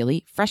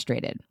really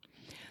frustrated.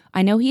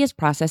 I know he is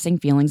processing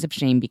feelings of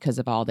shame because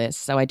of all this,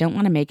 so I don't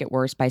want to make it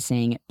worse by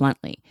saying it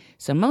bluntly.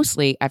 So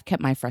mostly, I've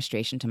kept my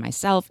frustration to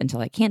myself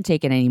until I can't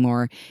take it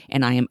anymore,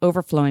 and I am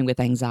overflowing with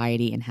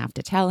anxiety and have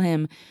to tell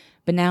him,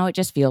 but now it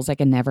just feels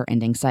like a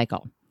never-ending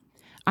cycle.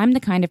 I'm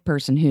the kind of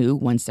person who,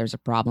 once there's a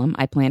problem,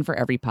 I plan for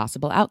every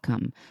possible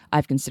outcome.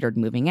 I've considered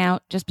moving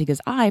out just because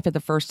I, for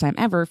the first time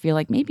ever, feel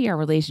like maybe our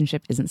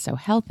relationship isn't so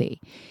healthy.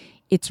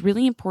 It's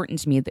really important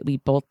to me that we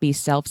both be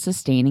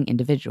self-sustaining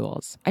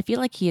individuals. I feel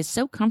like he is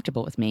so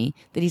comfortable with me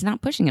that he's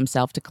not pushing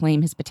himself to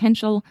claim his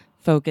potential,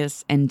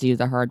 focus, and do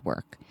the hard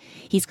work.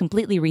 He's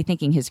completely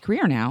rethinking his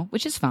career now,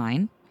 which is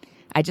fine.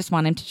 I just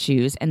want him to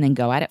choose and then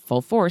go at it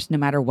full force no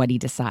matter what he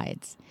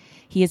decides.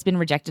 He has been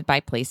rejected by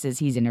places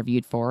he's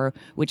interviewed for,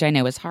 which I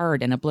know is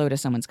hard and a blow to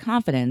someone's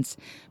confidence,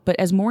 but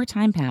as more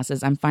time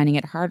passes, I'm finding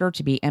it harder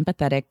to be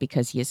empathetic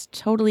because he is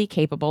totally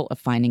capable of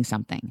finding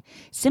something.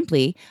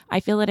 Simply,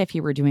 I feel that if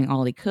he were doing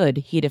all he could,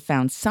 he'd have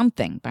found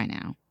something by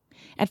now.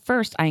 At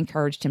first, I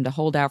encouraged him to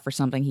hold out for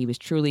something he was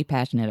truly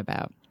passionate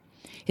about.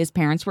 His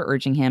parents were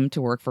urging him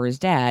to work for his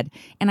dad,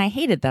 and I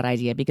hated that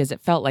idea because it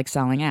felt like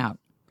selling out.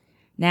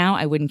 Now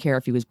I wouldn't care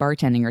if he was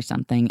bartending or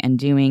something and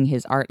doing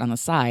his art on the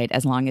side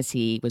as long as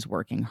he was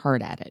working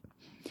hard at it.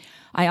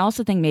 I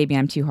also think maybe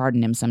I'm too hard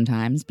on him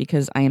sometimes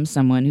because I am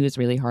someone who is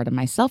really hard on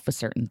myself with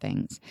certain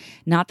things.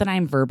 Not that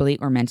I'm verbally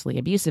or mentally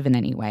abusive in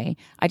any way.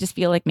 I just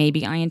feel like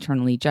maybe I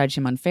internally judge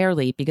him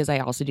unfairly because I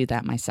also do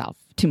that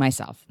to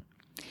myself.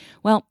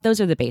 Well,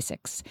 those are the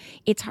basics.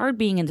 It's hard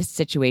being in this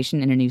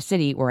situation in a new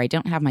city where I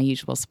don't have my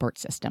usual support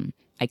system.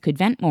 I could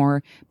vent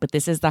more, but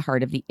this is the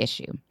heart of the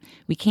issue.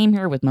 We came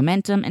here with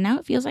momentum, and now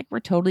it feels like we're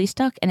totally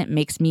stuck, and it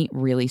makes me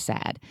really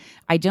sad.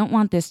 I don't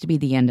want this to be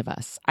the end of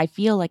us. I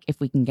feel like if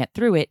we can get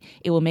through it,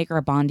 it will make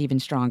our bond even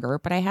stronger,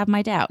 but I have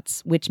my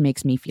doubts, which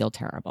makes me feel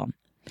terrible.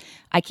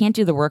 I can't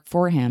do the work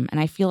for him, and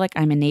I feel like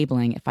I'm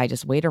enabling if I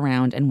just wait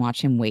around and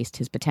watch him waste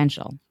his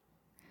potential.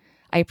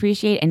 I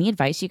appreciate any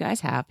advice you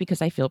guys have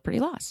because I feel pretty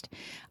lost.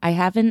 I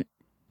haven't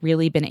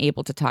really been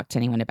able to talk to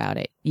anyone about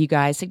it. You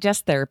guys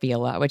suggest therapy a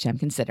lot, which I'm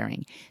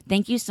considering.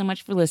 Thank you so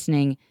much for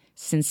listening.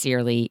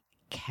 Sincerely,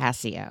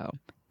 Cassio.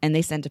 And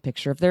they sent a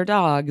picture of their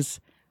dogs,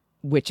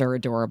 which are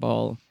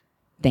adorable.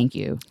 Thank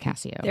you,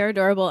 Cassio. They're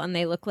adorable, and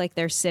they look like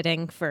they're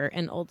sitting for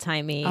an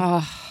old-timey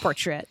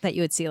portrait that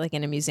you would see like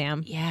in a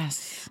museum.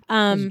 Yes.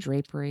 There's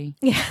drapery.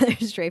 Yeah,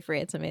 there's drapery.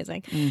 It's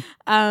amazing.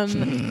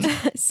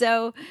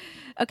 So,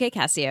 okay,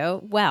 Cassio.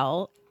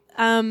 Well,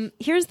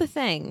 here's the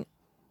thing.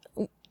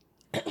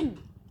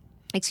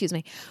 Excuse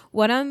me.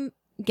 What I'm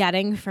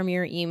getting from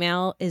your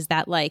email is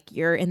that like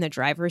you're in the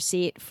driver's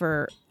seat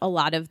for a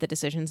lot of the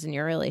decisions in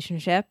your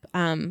relationship,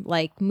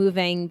 like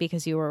moving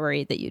because you were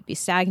worried that you'd be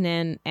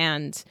stagnant,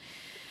 and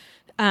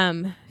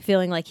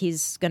feeling like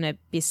he's going to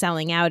be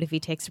selling out if he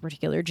takes a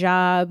particular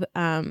job,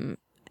 and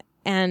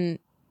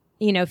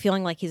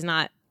feeling like he's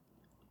not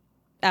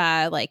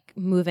like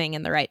moving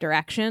in the right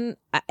direction.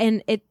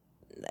 And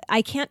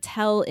I can't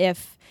tell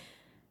if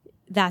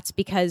that's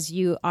because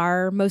you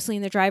are mostly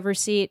in the driver's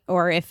seat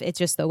or if it's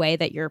just the way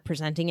that you're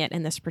presenting it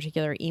in this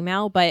particular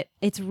email. But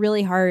it's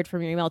really hard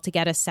from your email to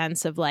get a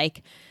sense of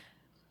like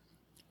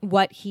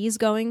what he's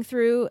going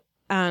through,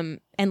 and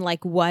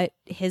like what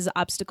his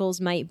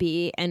obstacles might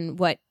be, and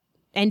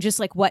just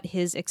like what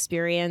his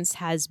experience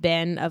has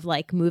been of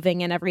like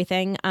moving and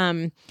everything,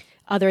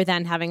 other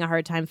than having a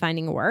hard time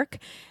finding work.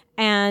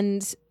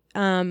 And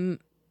I'm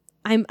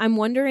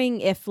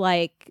wondering if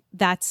like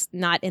that's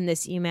not in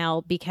this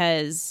email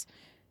because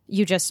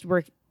you just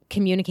were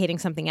communicating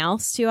something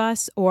else to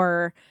us,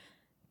 or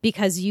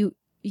because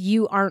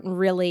you aren't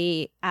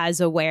really as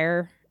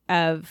aware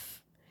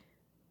of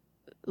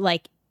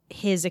like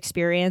his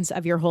experience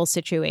of your whole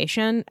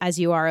situation as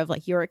you are of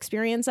like your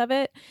experience of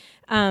it.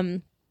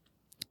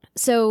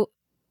 So,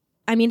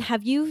 I mean,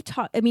 have you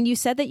talked? I mean, you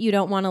said that you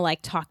don't want to like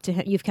talk to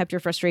him. You've kept your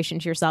frustration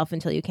to yourself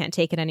until you can't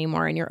take it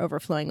anymore and you're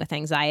overflowing with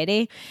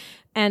anxiety.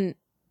 And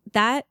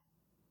that,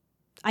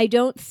 I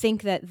don't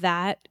think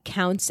that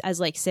counts as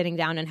like sitting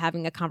down and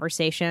having a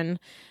conversation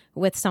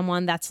with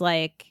someone that's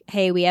like,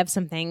 hey, we have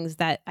some things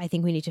that I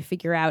think we need to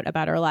figure out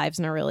about our lives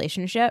and our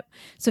relationship.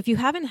 So if you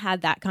haven't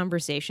had that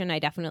conversation, I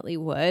definitely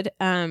would.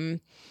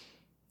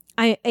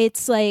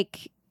 It's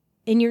like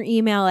in your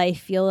email, I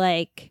feel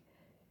like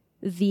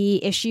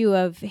the issue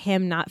of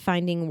him not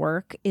finding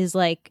work is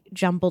like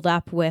jumbled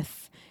up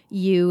with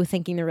you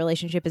thinking the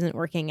relationship isn't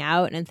working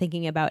out and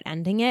thinking about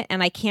ending it.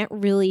 And I can't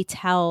really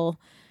tell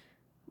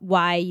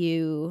why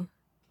you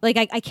like,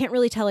 I can't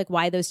really tell like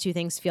why those two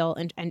things feel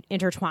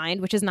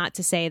intertwined, which is not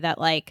to say that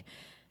like,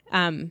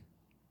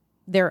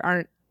 there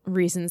aren't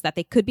reasons that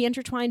they could be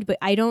intertwined, but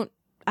I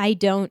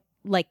don't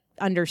like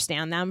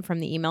understand them from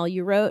the email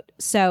you wrote.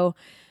 So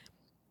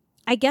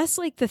I guess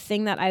like the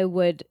thing that I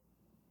would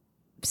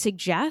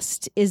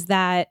suggest is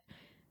that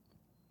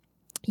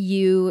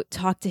you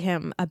talk to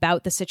him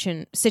about the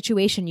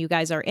situation you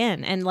guys are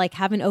in and like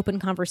have an open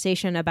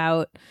conversation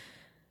about,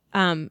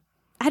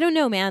 I don't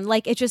know, man.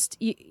 Like it just,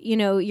 you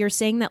know, you're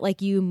saying that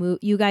like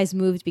you guys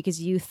moved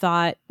because you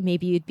thought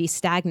maybe you'd be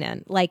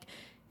stagnant. Like,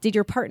 did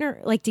your partner,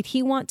 like, did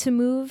he want to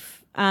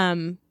move?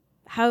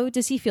 How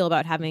does he feel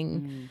about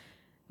having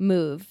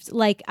moved?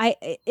 Like,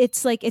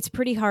 it's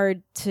pretty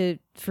hard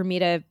for me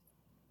to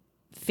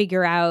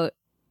figure out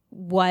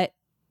what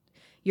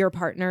your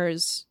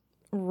partner's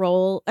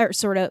role or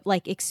sort of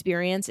like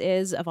experience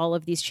is of all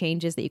of these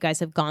changes that you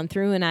guys have gone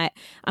through. And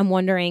I'm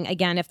wondering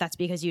again, if that's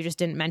because you just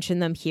didn't mention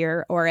them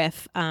here or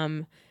if,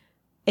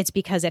 it's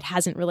because it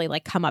hasn't really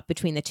like come up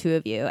between the two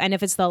of you. And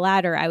if it's the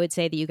latter, I would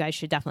say that you guys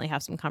should definitely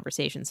have some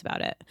conversations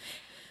about it.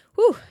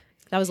 Whew.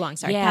 That was long.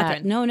 Sorry, yeah,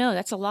 Catherine. No,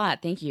 that's a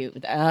lot. Thank you.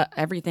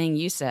 Everything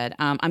you said.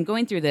 I'm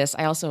going through this.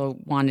 I also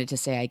wanted to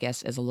say, I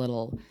guess, as a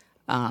little,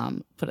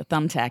 put a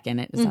thumbtack in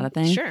it. Is that a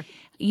thing? Sure.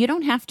 You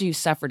don't have to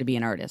suffer to be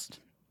an artist.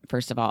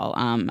 First of all,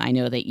 I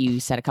know that you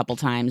said a couple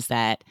times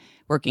that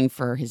working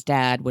for his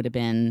dad would have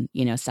been,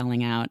 you know,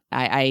 selling out.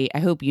 I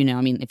hope you know,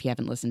 I mean, if you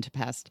haven't listened to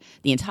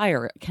the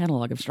entire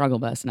catalog of Struggle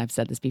Bus, and I've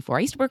said this before,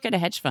 I used to work at a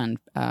hedge fund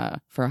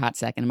for a hot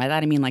second. And by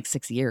that, I mean like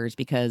 6 years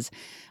because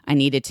I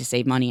needed to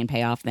save money and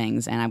pay off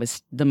things. And I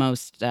was the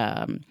most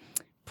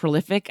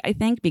prolific, I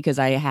think, because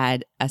I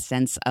had a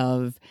sense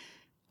of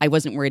I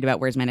wasn't worried about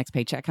where's my next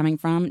paycheck coming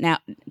from. Now,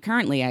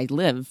 currently I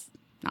live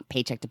not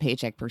paycheck to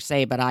paycheck per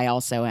se, but I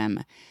also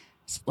am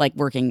like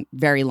working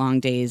very long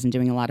days and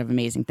doing a lot of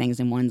amazing things.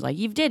 And one's like,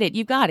 you've did it,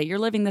 you've got it, you're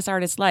living this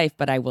artist life.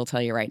 But I will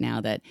tell you right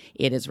now that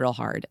it is real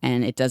hard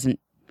and it doesn't,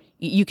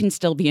 you can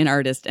still be an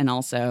artist and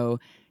also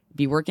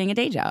be working a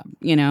day job,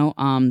 you know,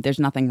 there's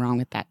nothing wrong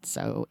with that.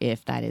 So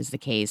if that is the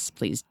case,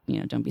 please, you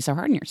know, don't be so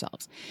hard on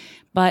yourselves.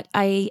 But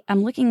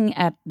I'm looking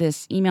at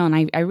this email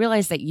and I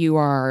realize that you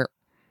are,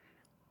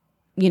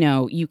 you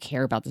know, you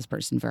care about this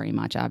person very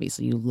much.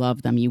 Obviously you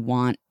love them. You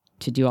want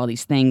to do all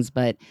these things,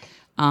 but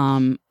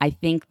I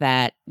think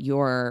that I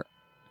don't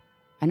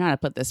know how to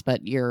put this,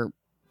 but your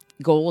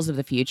goals of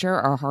the future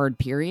are hard,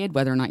 period,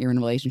 whether or not you're in a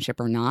relationship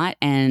or not.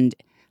 And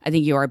I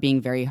think you are being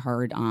very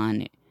hard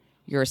on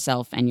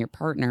yourself and your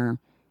partner.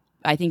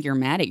 I think you're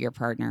mad at your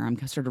partner. I'm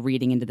sort of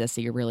reading into this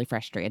that you're really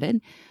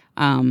frustrated.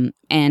 And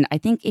I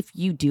think if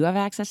you do have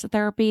access to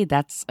therapy,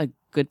 that's a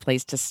good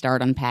place to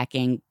start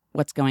unpacking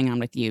what's going on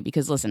with you.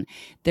 Because listen,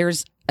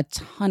 there's a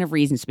ton of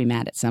reasons to be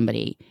mad at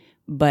somebody,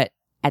 but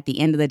at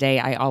the end of the day,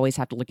 I always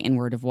have to look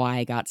inward of why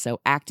I got so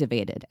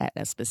activated at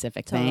a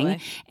specific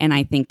thing. And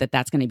I think that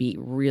that's going to be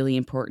really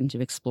important to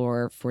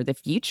explore for the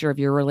future of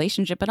your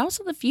relationship, but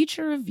also the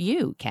future of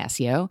you,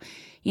 Cassio.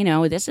 You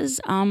know, this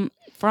is,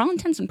 for all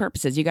intents and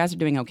purposes, you guys are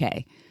doing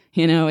okay.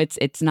 You know,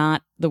 it's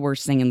not the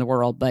worst thing in the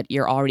world, but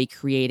you're already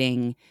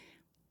creating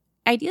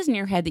ideas in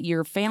your head that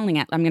you're failing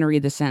at. I'm going to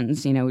read the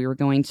sentence. You know, we were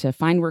going to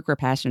find work we're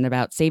passionate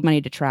about, save money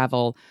to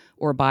travel,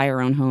 or buy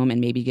our own home and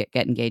maybe get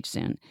engaged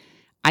soon.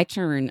 I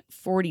turn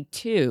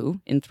 42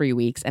 in 3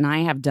 weeks, and I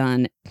have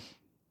done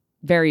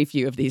very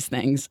few of these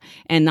things.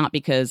 And not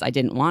because I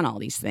didn't want all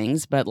these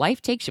things, but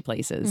life takes you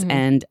places. Mm-hmm.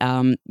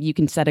 And you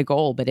can set a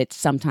goal, but it's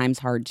sometimes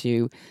hard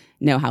to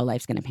know how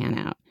life's going to pan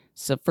out.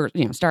 So first,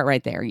 you know, start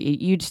right there.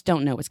 You just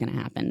don't know what's going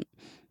to happen.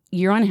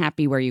 You're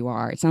unhappy where you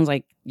are. It sounds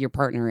like your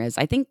partner is.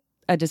 I think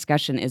a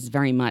discussion is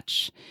very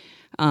much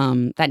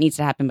that needs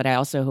to happen, but I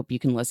also hope you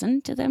can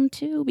listen to them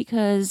too,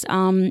 because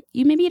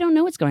you don't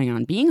know what's going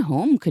on. Being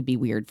home could be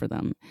weird for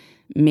them.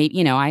 Maybe,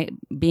 you know,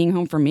 being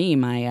home for me,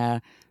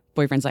 my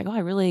boyfriend's like, oh, I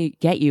really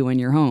get you when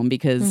you're home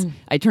because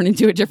I turn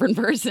into a different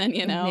person,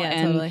 you know?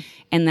 Yeah, totally.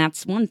 And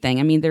that's one thing.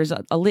 I mean, there's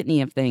a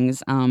litany of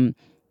things.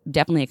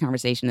 Definitely a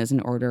conversation is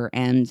in order.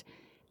 And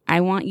I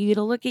want you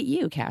to look at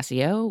you,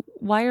 Cassio.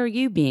 Why are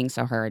you being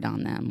so hard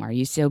on them? Why are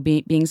you still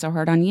being so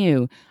hard on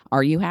you?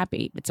 Are you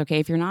happy? It's okay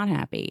if you're not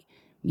happy.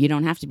 You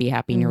don't have to be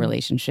happy in your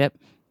relationship,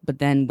 but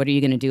then what are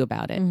you going to do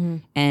about it? Mm-hmm.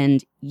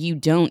 And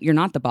you're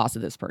not the boss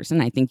of this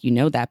person. I think you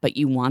know that, but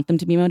you want them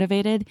to be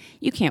motivated.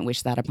 You can't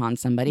wish that upon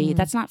somebody. Mm-hmm.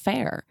 That's not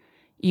fair.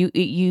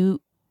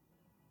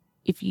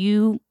 If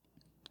you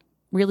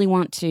really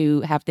want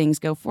to have things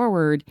go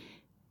forward,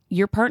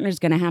 your partner's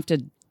going to have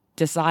to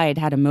decide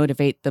how to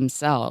motivate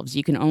themselves.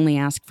 You can only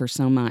ask for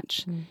so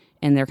much.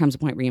 And there comes a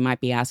point where you might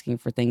be asking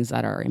for things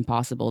that are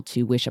impossible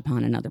to wish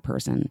upon another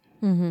person.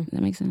 Does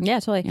that make sense?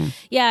 Yeah, totally.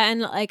 Yeah,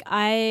 and like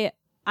I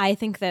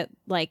think that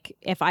like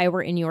if I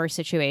were in your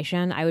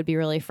situation, I would be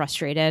really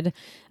frustrated.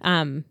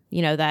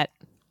 That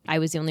I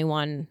was the only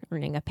one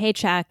earning a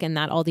paycheck and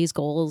that all these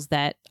goals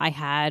that I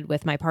had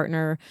with my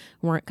partner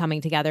weren't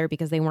coming together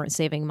because they weren't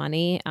saving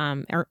money,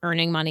 or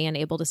earning money and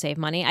able to save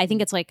money. I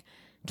think it's like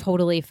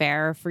totally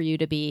fair for you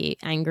to be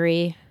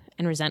angry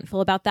and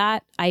resentful about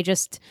that.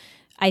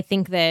 I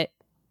think that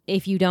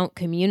if you don't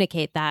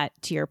communicate that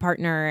to your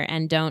partner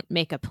and don't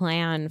make a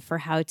plan for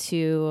how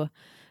to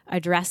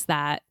address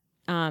that,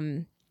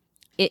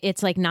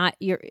 it's like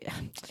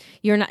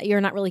you're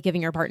not really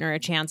giving your partner a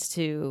chance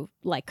to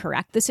like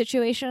correct the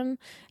situation.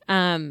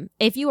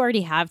 If you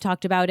already have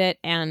talked about it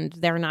and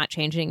they're not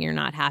changing, you're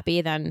not happy,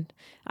 then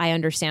I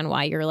understand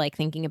why you're like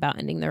thinking about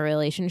ending the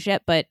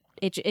relationship. But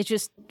it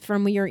just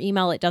from your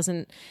email, it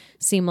doesn't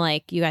seem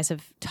like you guys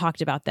have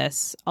talked about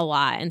this a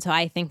lot. And so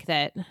I think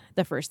that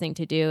the first thing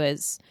to do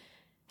is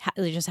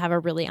just have a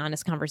really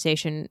honest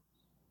conversation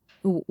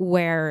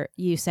where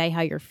you say how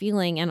you're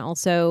feeling and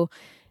also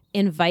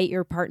invite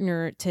your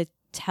partner to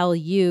tell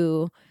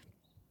you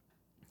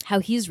how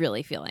he's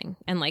really feeling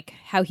and like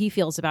how he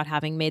feels about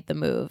having made the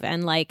move.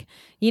 And like,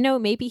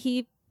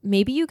 maybe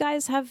you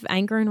guys have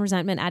anger and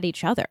resentment at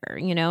each other,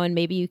 and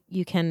maybe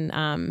you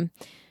can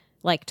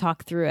like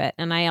talk through it.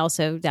 And I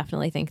also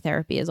definitely think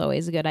therapy is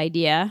always a good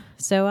idea.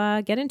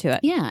 So get into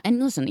it. Yeah.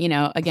 And listen,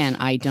 again,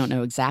 I don't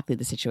know exactly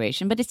the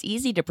situation, but it's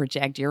easy to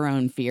project your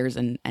own fears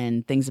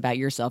and things about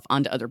yourself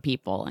onto other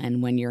people.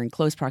 And when you're in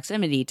close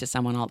proximity to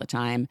someone all the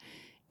time,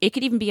 it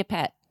could even be a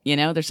pet.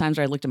 There's times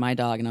where I looked at my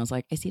dog and I was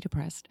like, is he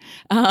depressed?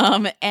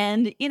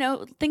 And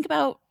think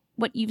about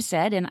what you've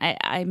said. And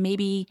I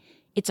maybe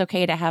it's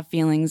okay to have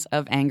feelings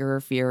of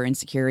anger, fear,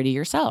 insecurity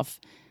yourself.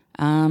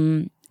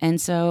 And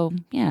so,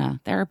 yeah,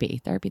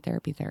 therapy.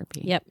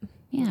 Yep.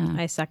 Yeah.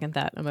 I second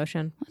that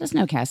emotion. Let us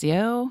know,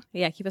 Cassio.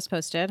 Yeah, keep us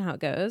posted how it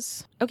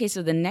goes. Okay,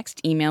 so the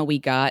next email we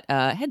got,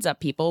 heads up,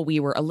 people,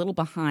 we were a little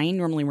behind.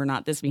 Normally we're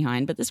not this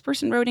behind, but this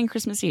person wrote in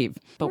Christmas Eve.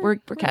 But we're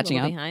catching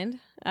up. Behind.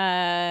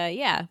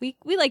 Yeah, we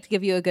like to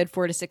give you a good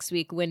 4 to 6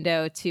 week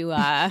window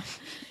to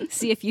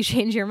see if you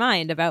change your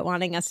mind about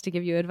wanting us to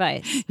give you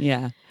advice.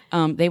 Yeah.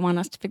 They want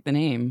us to pick the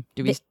name.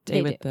 Do we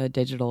stay with the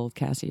digital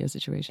Casio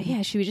situation?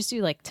 Yeah, should we just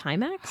do like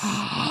Timex?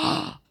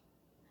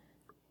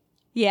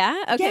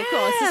 Yeah? Okay, yes.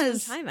 cool. This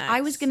is from Timex.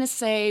 I was going to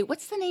say,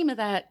 what's the name of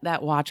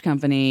that watch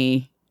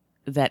company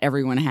that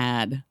everyone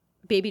had?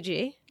 Baby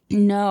G?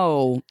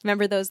 No.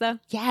 Remember those though?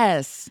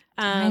 Yes.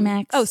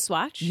 Timex. Oh,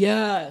 Swatch?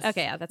 Yes.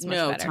 Okay, yeah, that's much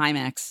better.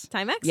 Timex.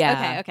 Timex?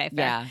 Yeah. Okay,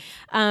 fair.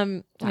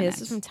 Yeah. Okay,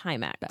 this is from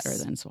Timex. Better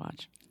than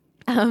Swatch.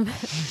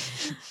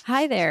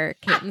 Hi there,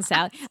 Kate and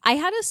Sally. I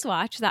had a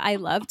Swatch that I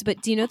loved,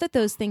 but do you know that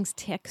those things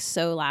tick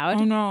so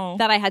loud? Oh, no.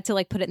 That I had to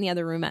like put it in the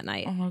other room at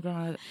night. Oh, my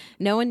God.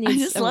 No one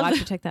needs a watch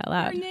to tick that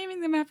loud. We're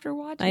naming them after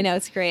watches. I know,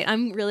 it's great.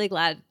 I'm really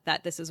glad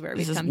that this is where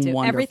we've come to.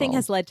 Wonderful. Everything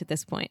has led to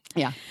this point.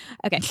 Yeah.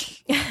 Okay.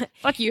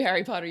 Fuck you,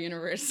 Harry Potter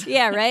universe.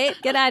 Yeah, right?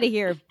 Get out of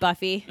here,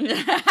 Buffy.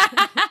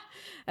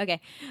 Okay.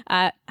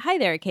 Hi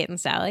there, Kate and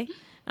Sally.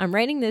 I'm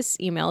writing this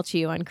email to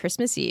you on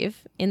Christmas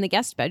Eve in the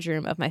guest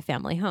bedroom of my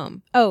family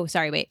home. Oh,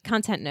 sorry, wait.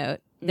 Content note.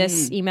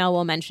 This email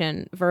will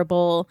mention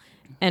verbal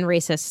and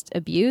racist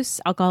abuse,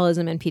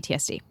 alcoholism, and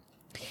PTSD.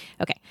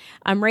 Okay.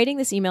 I'm writing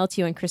this email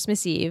to you on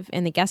Christmas Eve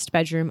in the guest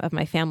bedroom of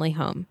my family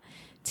home.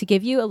 To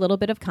give you a little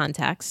bit of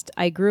context,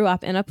 I grew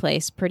up in a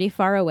place pretty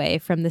far away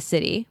from the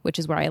city, which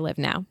is where I live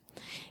now.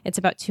 It's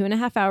about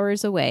 2.5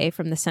 hours away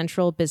from the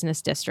central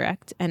business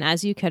district, and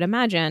as you could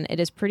imagine, it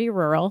is pretty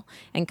rural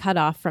and cut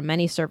off from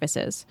many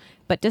services.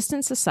 But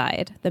distance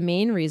aside, the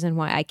main reason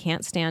why I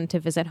can't stand to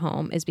visit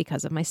home is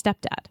because of my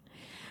stepdad.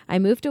 I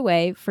moved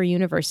away for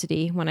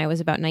university when I was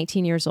about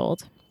 19 years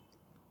old.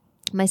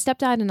 My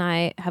stepdad and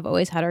I have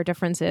always had our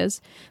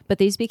differences, but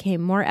these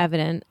became more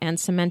evident and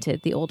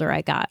cemented the older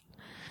I got.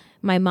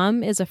 My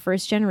mom is a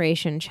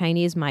first-generation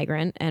Chinese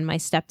migrant, and my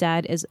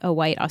stepdad is a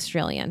white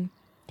Australian.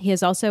 He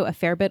is also a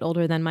fair bit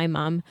older than my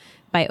mom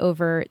by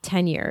over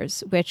 10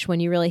 years, which, when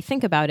you really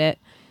think about it,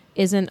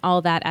 isn't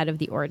all that out of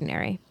the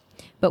ordinary.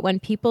 But when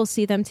people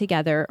see them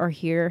together or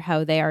hear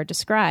how they are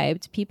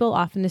described, people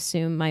often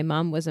assume my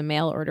mom was a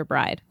mail-order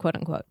bride, quote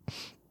unquote.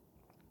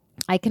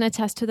 I can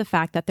attest to the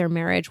fact that their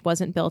marriage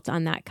wasn't built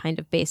on that kind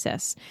of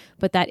basis,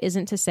 but that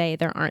isn't to say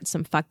there aren't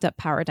some fucked up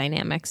power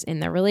dynamics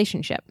in their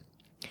relationship.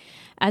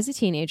 As a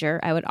teenager,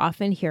 I would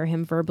often hear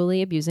him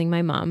verbally abusing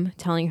my mom,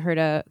 telling her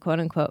to,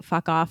 quote unquote,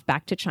 fuck off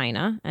back to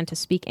China and to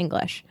speak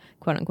English,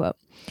 quote unquote.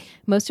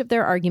 Most of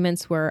their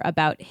arguments were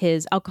about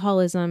his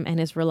alcoholism and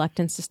his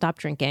reluctance to stop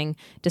drinking,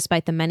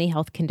 despite the many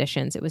health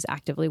conditions it was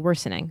actively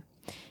worsening.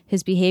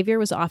 His behavior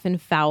was often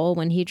foul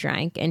when he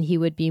drank, and he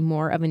would be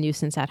more of a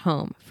nuisance at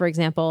home. For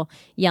example,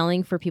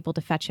 yelling for people to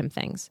fetch him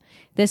things.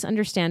 This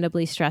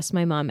understandably stressed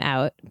my mom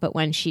out, but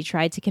when she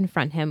tried to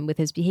confront him with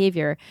his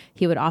behavior,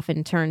 he would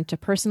often turn to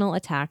personal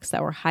attacks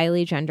that were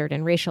highly gendered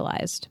and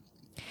racialized.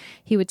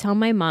 He would tell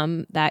my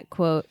mom that,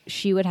 quote,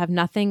 she would have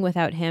nothing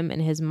without him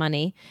and his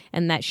money,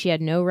 and that she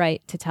had no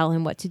right to tell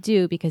him what to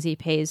do because he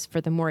pays for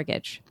the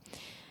mortgage.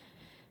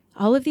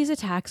 All of these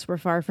attacks were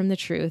far from the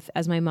truth,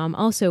 as my mom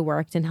also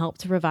worked and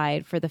helped to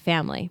provide for the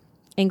family.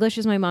 English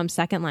is my mom's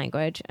second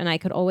language, and I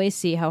could always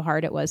see how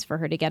hard it was for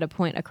her to get a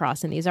point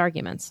across in these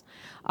arguments.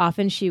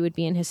 Often she would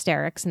be in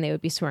hysterics, and they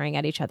would be swearing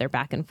at each other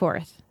back and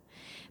forth.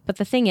 But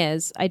the thing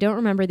is, I don't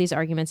remember these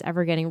arguments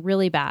ever getting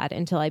really bad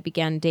until I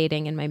began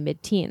dating in my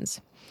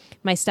mid-teens.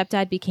 My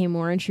stepdad became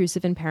more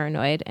intrusive and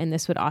paranoid, and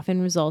this would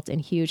often result in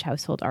huge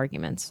household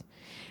arguments.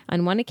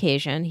 On one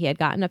occasion, he had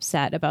gotten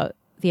upset about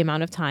the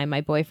amount of time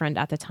my boyfriend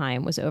at the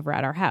time was over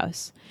at our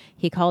house.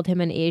 He called him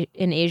an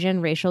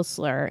Asian racial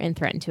slur and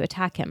threatened to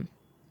attack him.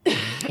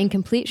 In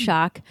complete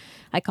shock,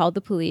 I called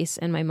the police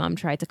and my mom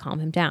tried to calm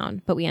him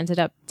down, but we ended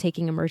up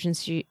taking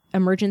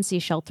emergency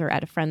shelter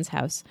at a friend's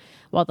house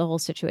while the whole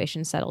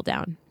situation settled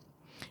down.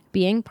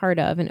 Being part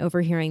of and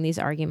overhearing these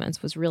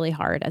arguments was really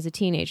hard as a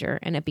teenager,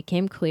 and it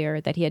became clear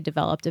that he had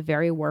developed a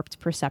very warped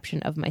perception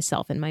of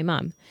myself and my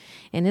mom.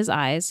 In his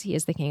eyes, he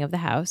is the king of the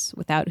house,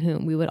 without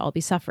whom we would all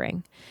be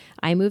suffering.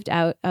 I moved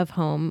out of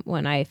home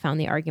when I found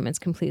the arguments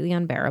completely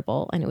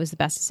unbearable, and it was the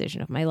best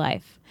decision of my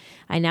life.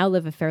 I now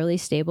live a fairly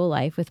stable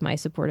life with my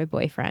supportive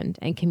boyfriend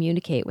and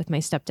communicate with my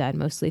stepdad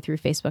mostly through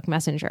Facebook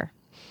Messenger.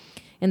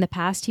 In the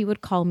past, he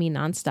would call me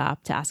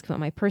nonstop to ask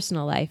about my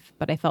personal life,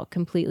 but I felt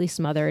completely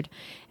smothered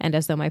and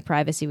as though my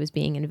privacy was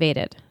being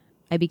invaded.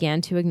 I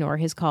began to ignore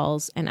his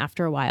calls, and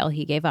after a while,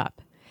 he gave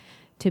up.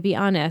 To be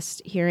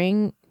honest,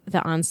 hearing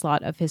the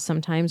onslaught of his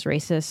sometimes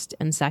racist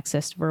and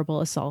sexist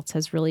verbal assaults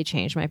has really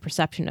changed my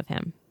perception of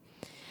him.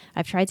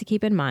 I've tried to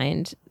keep in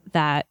mind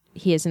that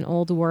he is an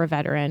old war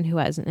veteran who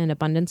has an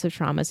abundance of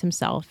traumas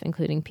himself,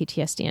 including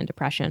PTSD and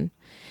depression.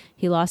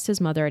 He lost his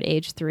mother at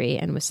age 3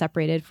 and was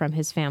separated from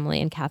his family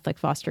in Catholic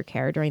foster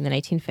care during the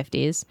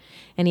 1950s,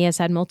 and he has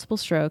had multiple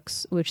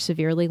strokes, which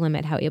severely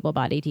limit how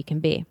able-bodied he can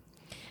be.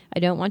 I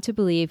don't want to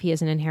believe he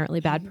is an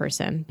inherently bad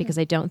person, because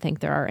I don't think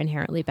there are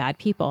inherently bad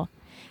people.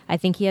 I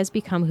think he has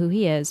become who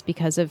he is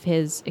because of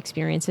his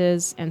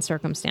experiences and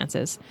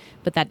circumstances,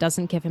 but that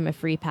doesn't give him a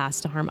free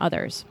pass to harm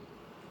others.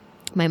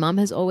 My mom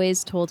has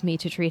always told me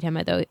to treat him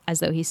as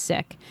though he's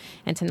sick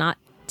and to not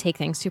take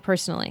things too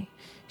personally.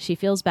 She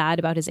feels bad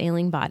about his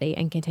ailing body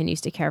and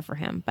continues to care for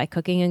him by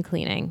cooking and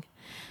cleaning,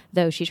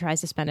 though she tries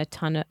to spend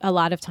a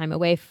lot of time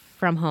away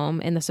from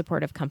home in the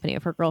supportive company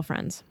of her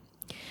girlfriends.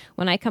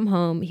 When I come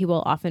home, he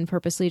will often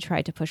purposely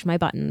try to push my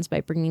buttons by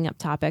bringing up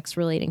topics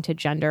relating to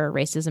gender,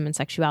 racism, and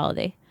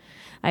sexuality.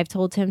 I've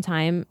told him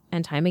time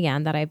and time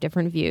again that I have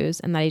different views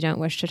and that I don't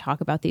wish to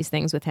talk about these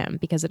things with him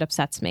because it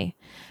upsets me.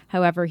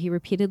 However, he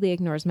repeatedly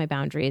ignores my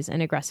boundaries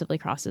and aggressively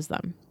crosses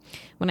them.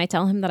 When I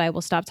tell him that I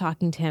will stop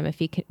talking to him if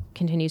he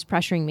continues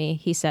pressuring me,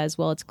 he says,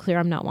 well, it's clear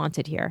I'm not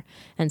wanted here,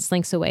 and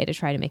slinks away to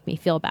try to make me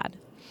feel bad.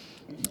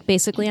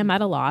 Basically, I'm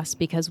at a loss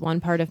because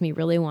one part of me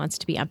really wants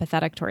to be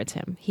empathetic towards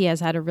him. He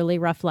has had a really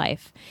rough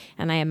life,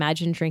 and I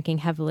imagine drinking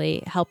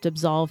heavily helped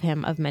absolve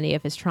him of many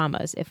of his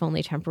traumas, if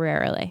only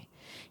temporarily.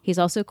 He's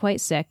also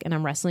quite sick, and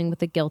I'm wrestling with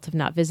the guilt of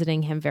not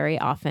visiting him very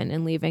often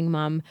and leaving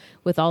Mom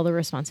with all the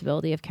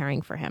responsibility of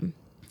caring for him.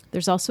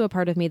 There's also a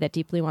part of me that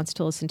deeply wants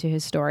to listen to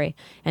his story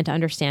and to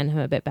understand him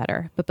a bit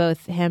better, but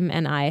both him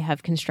and I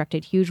have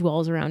constructed huge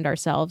walls around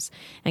ourselves,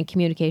 and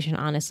communication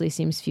honestly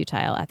seems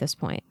futile at this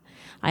point.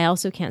 I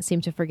also can't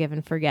seem to forgive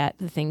and forget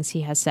the things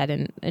he has said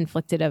and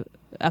inflicted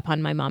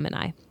upon my mom and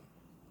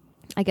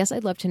I guess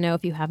I'd love to know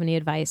if you have any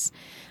advice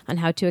on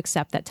how to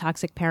accept that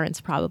toxic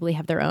parents probably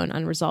have their own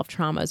unresolved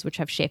traumas which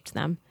have shaped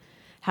them.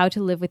 How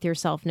to live with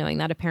yourself knowing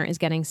that a parent is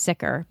getting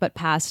sicker, but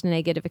past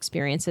negative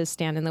experiences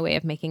stand in the way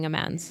of making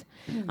amends.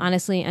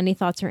 Honestly, any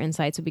thoughts or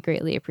insights would be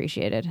greatly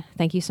appreciated.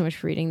 Thank you so much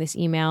for reading this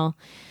email.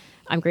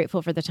 I'm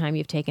grateful for the time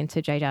you've taken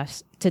to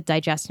digest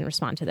and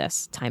respond to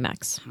this.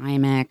 Timex.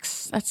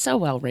 Timex. That's so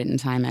well written,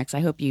 Timex. I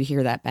hope you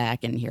hear that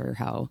back and hear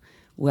how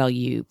well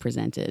you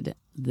presented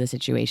the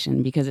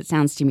situation, because it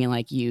sounds to me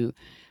like you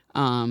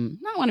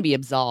not want to be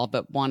absolved,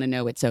 but want to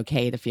know it's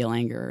okay to feel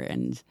anger.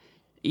 And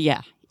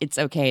yeah, it's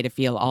okay to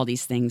feel all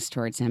these things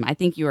towards him. I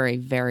think you are a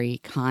very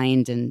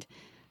kind and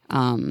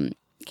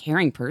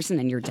caring person,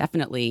 and you're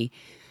definitely,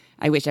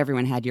 I wish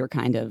everyone had your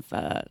kind of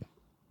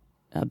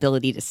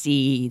ability to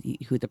see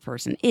who the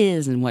person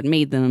is and what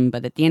made them.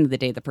 But at the end of the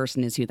day, the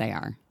person is who they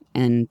are.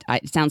 And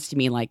it sounds to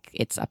me like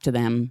it's up to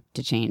them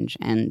to change.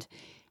 And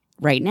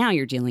right now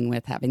you're dealing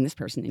with having this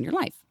person in your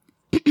life.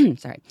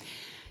 Sorry.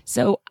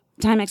 So,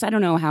 Timex, I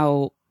don't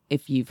know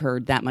if you've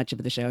heard that much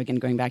of the show, again,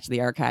 going back to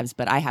the archives,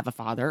 but I have a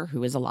father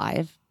who is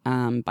alive.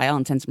 By all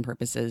intents and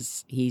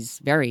purposes, I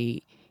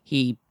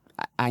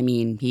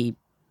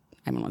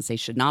don't want to say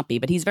should not be,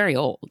 but he's very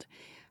old.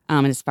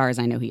 And as far as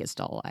I know, he is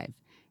still alive.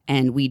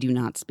 And we do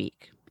not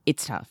speak.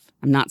 it's tough.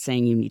 I'm not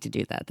saying you need to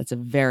do that. That's a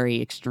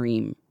very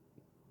extreme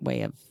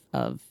way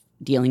of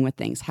dealing with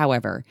things.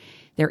 However,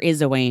 there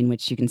is a way in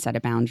which you can set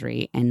a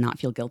boundary and not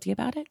feel guilty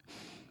about it.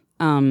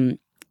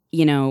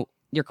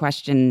 Your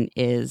question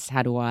is,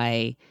 how do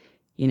I,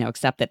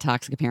 accept that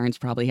toxic parents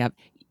probably have...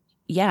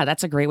 Yeah,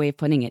 that's a great way of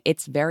putting it.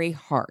 It's very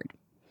hard.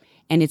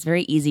 And it's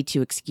very easy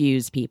to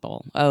excuse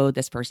people. Oh,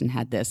 this person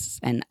had this.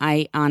 And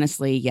I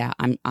honestly,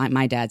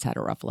 my dad's had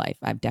a rough life.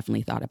 I've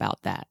definitely thought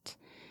about that.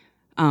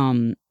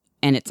 And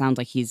it sounds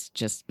like he's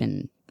just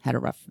had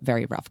a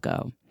very rough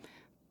go.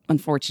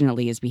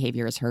 Unfortunately, his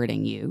behavior is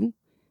hurting you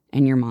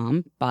and your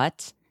mom.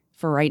 But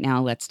for right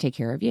now, let's take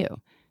care of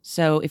you.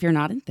 So if you're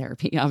not in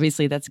therapy,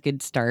 obviously that's a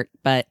good start.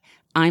 But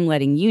I'm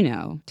letting you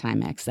know,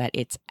 Timex, that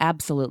it's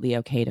absolutely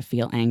okay to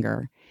feel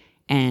anger.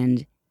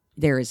 And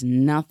there is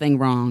nothing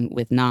wrong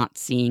with not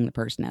seeing the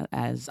person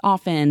as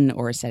often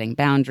or setting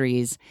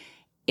boundaries.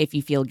 If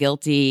you feel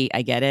guilty,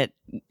 I get it.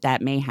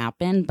 That may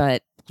happen,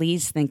 but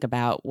please think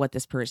about what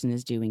this person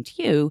is doing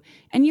to you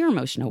and your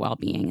emotional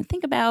well-being. And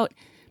think about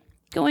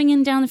going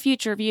in down the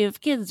future, if you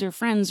have kids or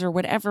friends or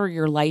whatever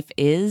your life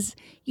is,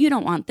 you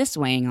don't want this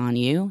weighing on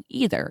you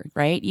either,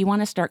 right? You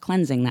want to start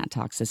cleansing that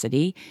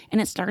toxicity.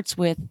 And it starts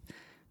with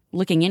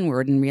looking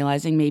inward and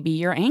realizing maybe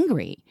you're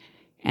angry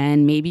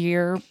and maybe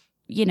you're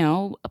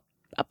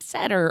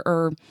upset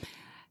or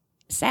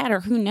sad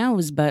or who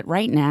knows. But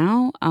right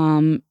now,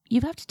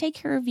 you have to take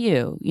care of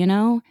you,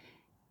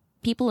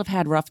 People have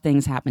had rough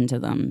things happen to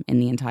them in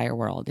the entire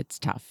world. It's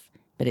tough,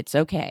 but it's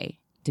okay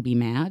to be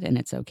mad and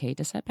it's okay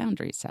to set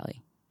boundaries,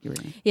 Sally.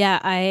 Yeah,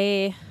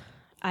 I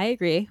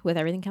agree with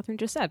everything Catherine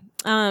just said.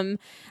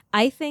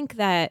 I think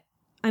that,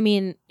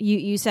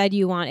 you said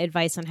you want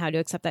advice on how to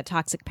accept that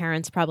toxic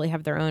parents probably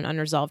have their own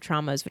unresolved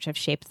traumas which have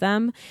shaped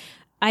them.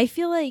 I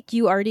feel like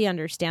you already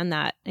understand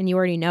that and you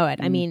already know it.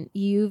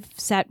 You've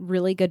set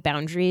really good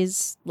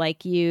boundaries.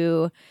 Like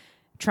you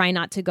try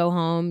not to go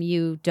home.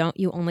 You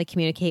only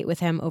communicate with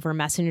him over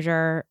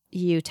Messenger.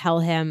 You tell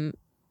him,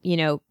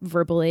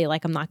 verbally,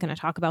 like, I'm not going to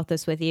talk about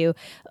this with you.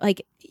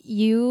 Like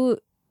you're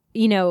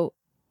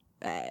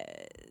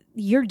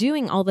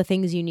doing all the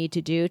things you need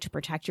to do to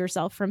protect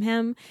yourself from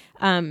him.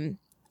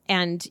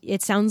 And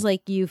it sounds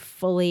like you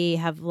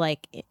have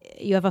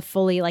a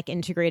fully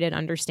integrated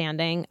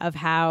understanding of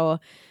how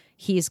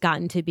he's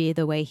gotten to be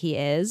the way he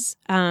is.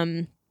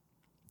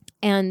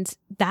 And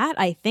that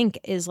I think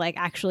is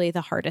actually the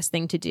hardest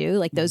thing to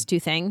do, those two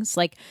things,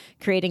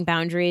 creating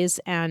boundaries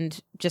and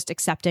just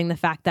accepting the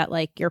fact that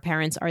your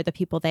parents are the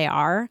people they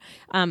are.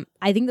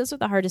 I think those are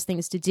the hardest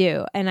things to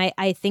do. And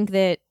I think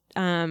that,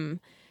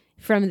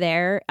 from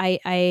there, I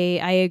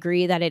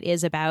agree that it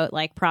is about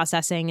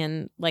processing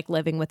and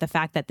living with the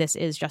fact that this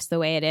is just the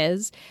way it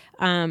is.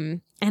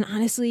 And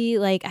honestly,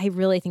 I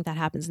really think that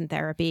happens in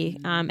therapy.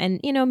 And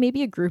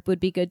maybe a group would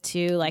be good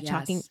too,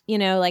 Yes.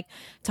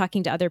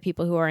 talking to other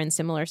people who are in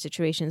similar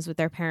situations with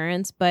their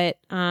parents. But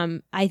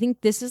I think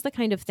this is the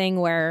kind of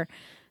thing where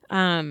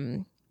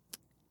and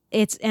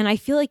I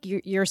feel like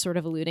you're sort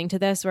of alluding to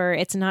this, where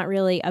it's not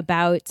really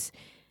about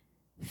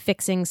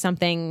fixing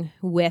something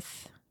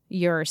with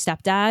your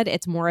stepdad.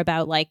 It's more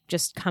about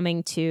just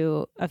coming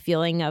to a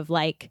feeling of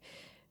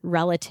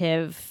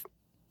relative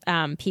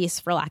peace,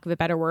 for lack of a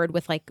better word,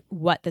 with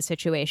what the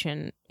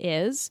situation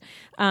is.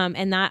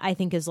 And that I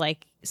think is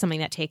something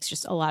that takes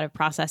just a lot of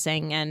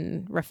processing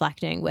and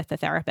reflecting with a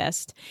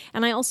therapist.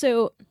 And I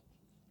also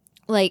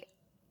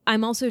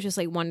I'm also just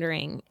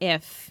wondering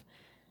if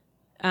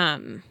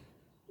you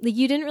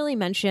didn't really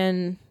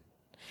mention,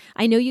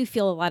 I know you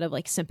feel a lot of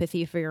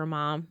sympathy for your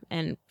mom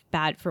and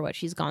bad for what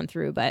she's gone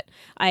through, but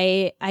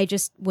I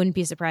just wouldn't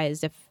be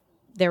surprised if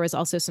there was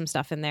also some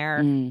stuff in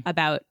there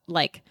about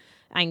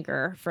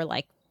anger for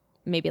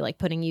maybe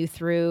putting you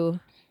through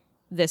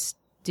this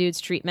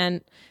dude's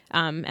treatment,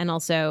 and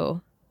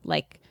also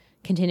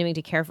continuing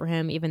to care for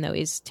him even though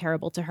he's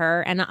terrible to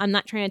her. And I'm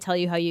not trying to tell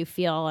you how you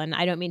feel, and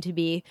I don't mean to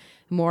be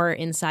more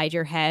inside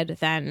your head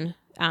than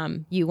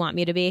you want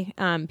me to be,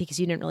 because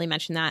you didn't really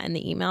mention that in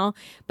the email.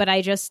 But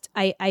I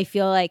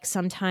feel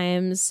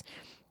sometimes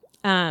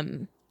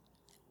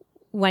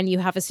when you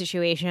have a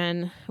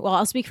situation, well,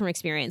 I'll speak from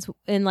experience,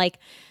 and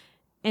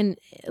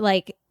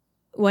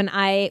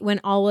when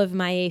all of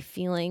my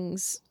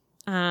feelings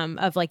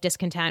of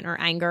discontent or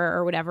anger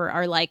or whatever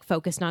are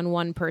focused on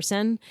one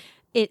person,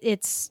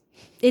 it's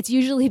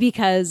usually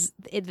because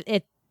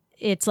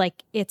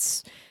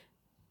it's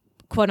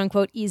quote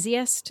unquote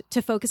easiest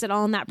to focus it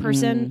all on that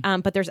person.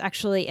 But there's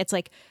actually, it's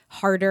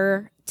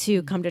harder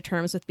to come to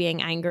terms with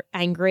being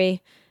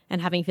angry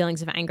and having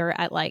feelings of anger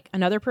at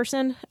another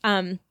person.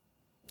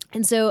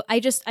 And so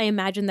I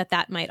imagine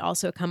that might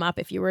also come up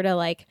if you were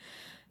to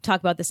talk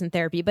about this in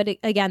therapy. But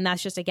again,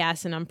 that's just a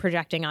guess, and I'm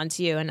projecting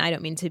onto you, and I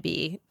don't mean to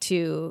be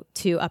too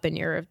up in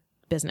your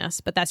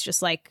business, but that's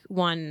just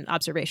one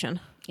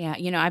observation. Yeah,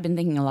 I've been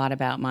thinking a lot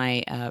about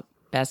my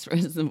best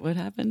friend. What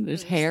happened?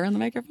 There's hair on the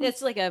microphone?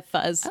 It's a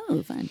fuzz.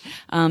 Oh, fun.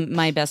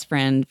 My best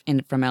friend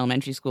from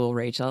elementary school,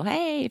 Rachel.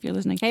 Hey, if you're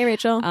listening. Hey,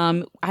 Rachel.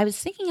 I was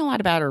thinking a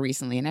lot about her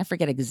recently, and I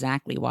forget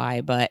exactly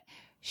why, but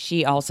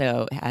she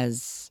also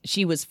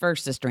she was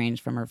first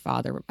estranged from her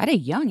father at a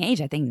young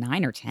age. I think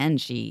 9 or 10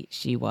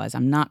 she was.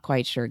 I'm not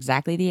quite sure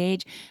exactly the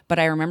age, but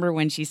I remember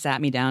when she sat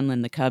me down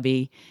in the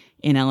cubby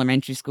in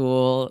elementary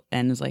school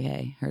and was like,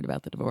 hey, heard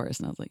about the divorce.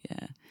 And I was like,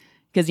 yeah.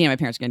 Because, my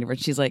parents got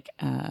divorced. She's like,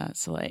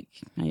 so like,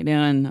 how you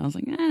doing? I was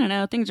like, I don't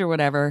know, things are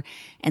whatever.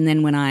 And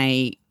then when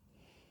I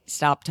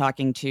stopped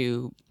talking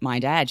to my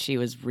dad, she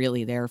was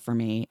really there for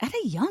me at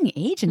a young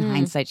age in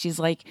hindsight. She's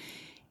like,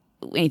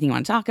 anything you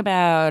want to talk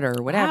about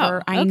or whatever.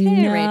 Wow. I Okay,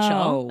 know.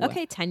 Rachel.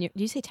 Okay, 10 year.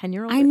 Do you say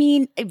 10-year-old? I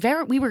mean,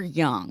 we were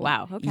young.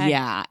 Wow. Okay.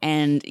 Yeah,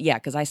 and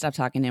because I stopped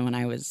talking to him when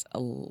I was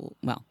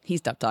he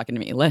stopped talking to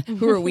me.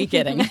 Who are we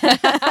kidding?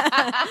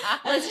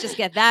 Let's just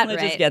get that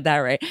Let's right. just get that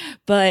right.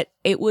 But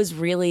it was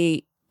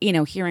really,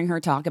 hearing her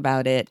talk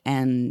about it,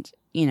 and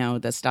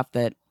the stuff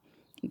that,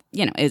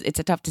 it's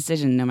a tough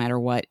decision no matter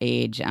what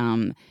age.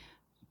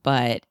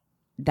 But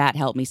that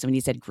helped me. So when you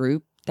said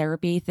group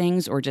therapy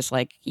things, or just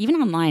like even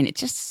online, it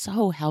just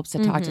so helps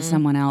to talk to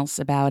someone else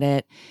about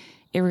it.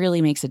 It really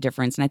makes a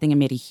difference, and I think it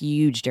made a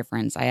huge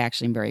difference. I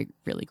actually am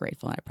really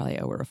grateful. I probably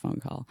owe her a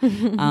phone call.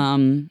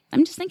 I'm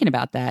just thinking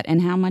about that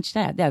and how much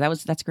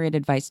that's great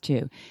advice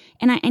too.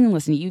 And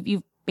listen,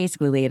 you've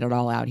basically laid it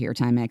all out here,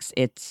 Timex.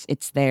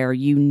 It's there.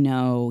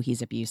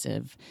 He's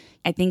abusive.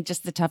 I think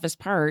just the toughest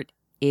part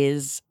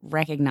is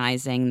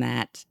recognizing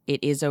that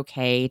it is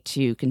okay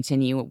to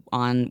continue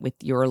on with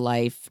your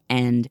life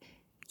and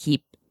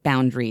keep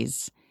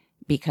boundaries,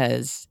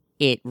 because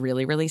it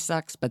really, really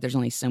sucks, but there's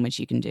only so much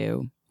you can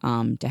do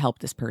to help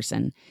this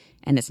person,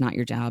 and it's not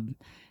your job.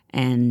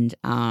 And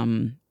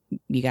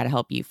you got to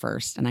help you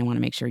first. And I want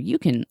to make sure you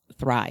can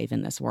thrive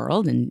in this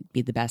world and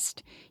be the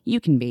best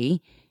you can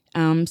be.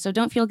 So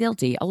don't feel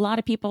guilty. A lot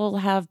of people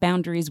have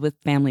boundaries with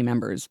family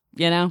members,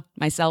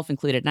 myself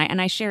included.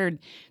 And I shared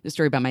the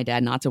story about my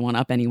dad, not to one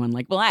up anyone,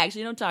 like, well, I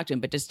actually don't talk to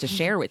him, but just to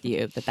share with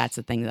you that that's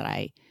the thing that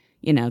I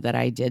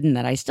did and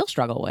that I still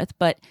struggle with.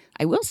 But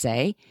I will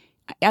say,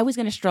 I was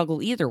going to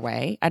struggle either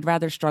way. I'd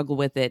rather struggle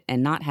with it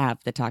and not have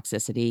the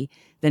toxicity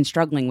than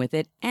struggling with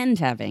it and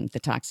having the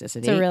toxicity.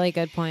 It's a really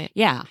good point.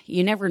 Yeah.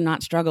 You never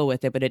not struggle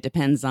with it, but it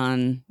depends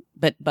on,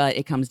 but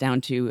it comes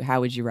down to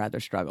how would you rather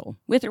struggle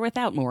with or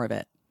without more of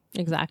it?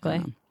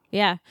 Exactly.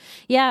 Yeah.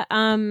 Yeah.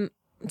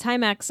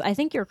 Timex, I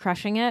think you're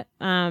crushing it.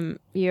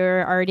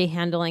 You're already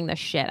handling the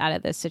shit out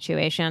of this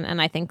situation.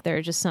 And I think there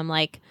are just some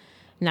like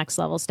next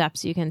level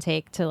steps you can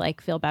take to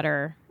like feel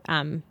better,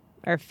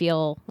 or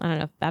feel, I don't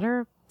know,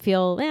 better.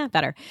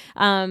 Better.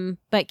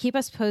 But keep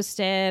us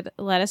posted.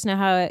 Let us know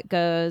how it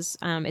goes.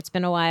 It's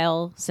been a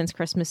while since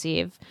Christmas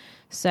Eve.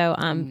 So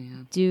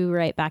do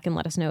write back and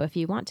let us know if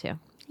you want to.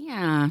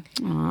 Yeah.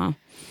 Aw.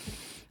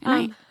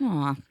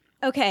 Aw.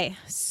 Okay.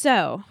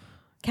 So,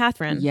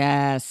 Catherine.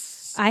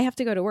 Yes. I have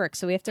to go to work,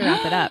 so we have to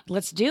wrap it up.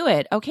 Let's do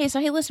it. Okay, so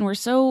hey, listen, we're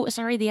so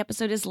sorry the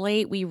episode is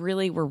late. We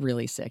were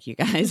really sick, you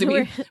guys.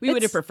 We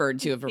would have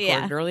preferred to have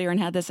recorded earlier and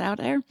had this out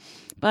there.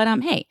 But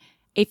hey,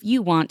 if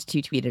you want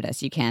to tweet at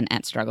us, you can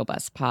at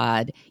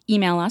StruggleBusPod.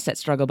 Email us at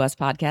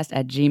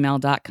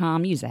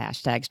strugglebuspodcast@gmail.com. Use the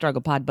hashtag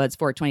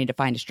StrugglePodBuds420 to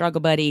find a struggle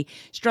buddy.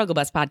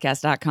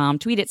 StruggleBusPodcast.com.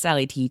 Tweet at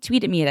Sally T.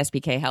 Tweet at me at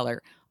SBK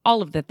Heller.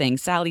 All of the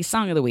things. Sally,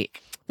 song of the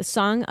week. The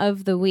song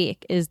of the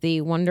week is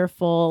the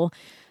wonderful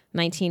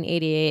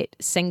 1988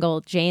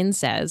 single Jane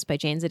Says by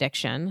Jane's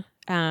Addiction.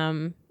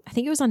 I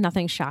think it was on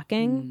Nothing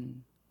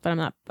Shocking, but I'm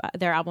not,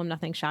 their album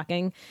Nothing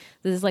Shocking.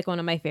 This is like one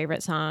of my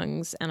favorite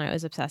songs, and I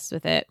was obsessed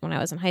with it when I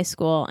was in high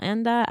school.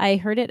 And I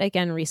heard it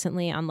again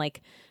recently on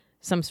like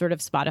some sort of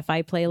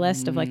Spotify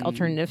playlist of like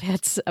alternative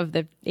hits of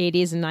the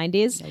 80s and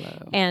 90s.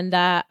 Hello. And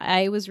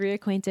I was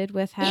reacquainted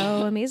with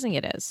how amazing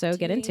it is. So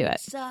get into it.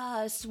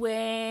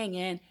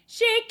 Swinging,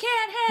 she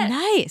can't hit.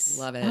 Nice.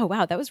 Love it. Oh,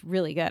 wow. That was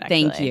really good,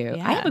 actually. Thank you.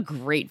 Yeah. I have a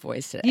great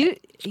voice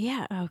today.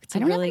 Oh, it's I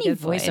don't really have any good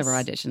voice.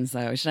 voiceover auditions,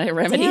 though. Should I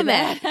remedy Damn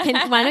that?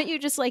 it. Why don't you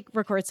just like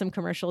record some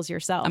commercials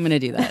yourself? I'm going to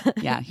do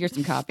that. Yeah, here's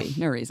some copy.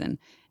 No reason.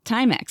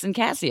 Timex and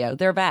Casio,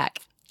 they're back.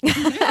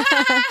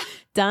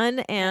 Done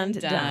and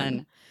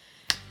done.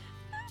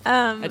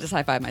 I just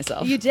high-fived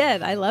myself. You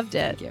did. I loved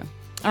it. Thank you.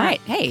 All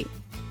right. Hey,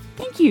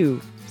 thank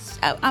you.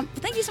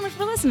 Thank you so much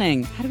for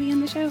listening. How do we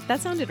end the show? That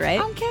sounded right.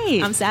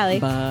 Okay. I'm Sally.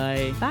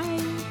 Bye. Bye.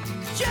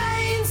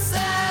 Jane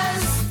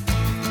says,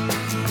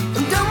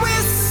 I'm done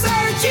with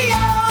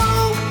Sergio.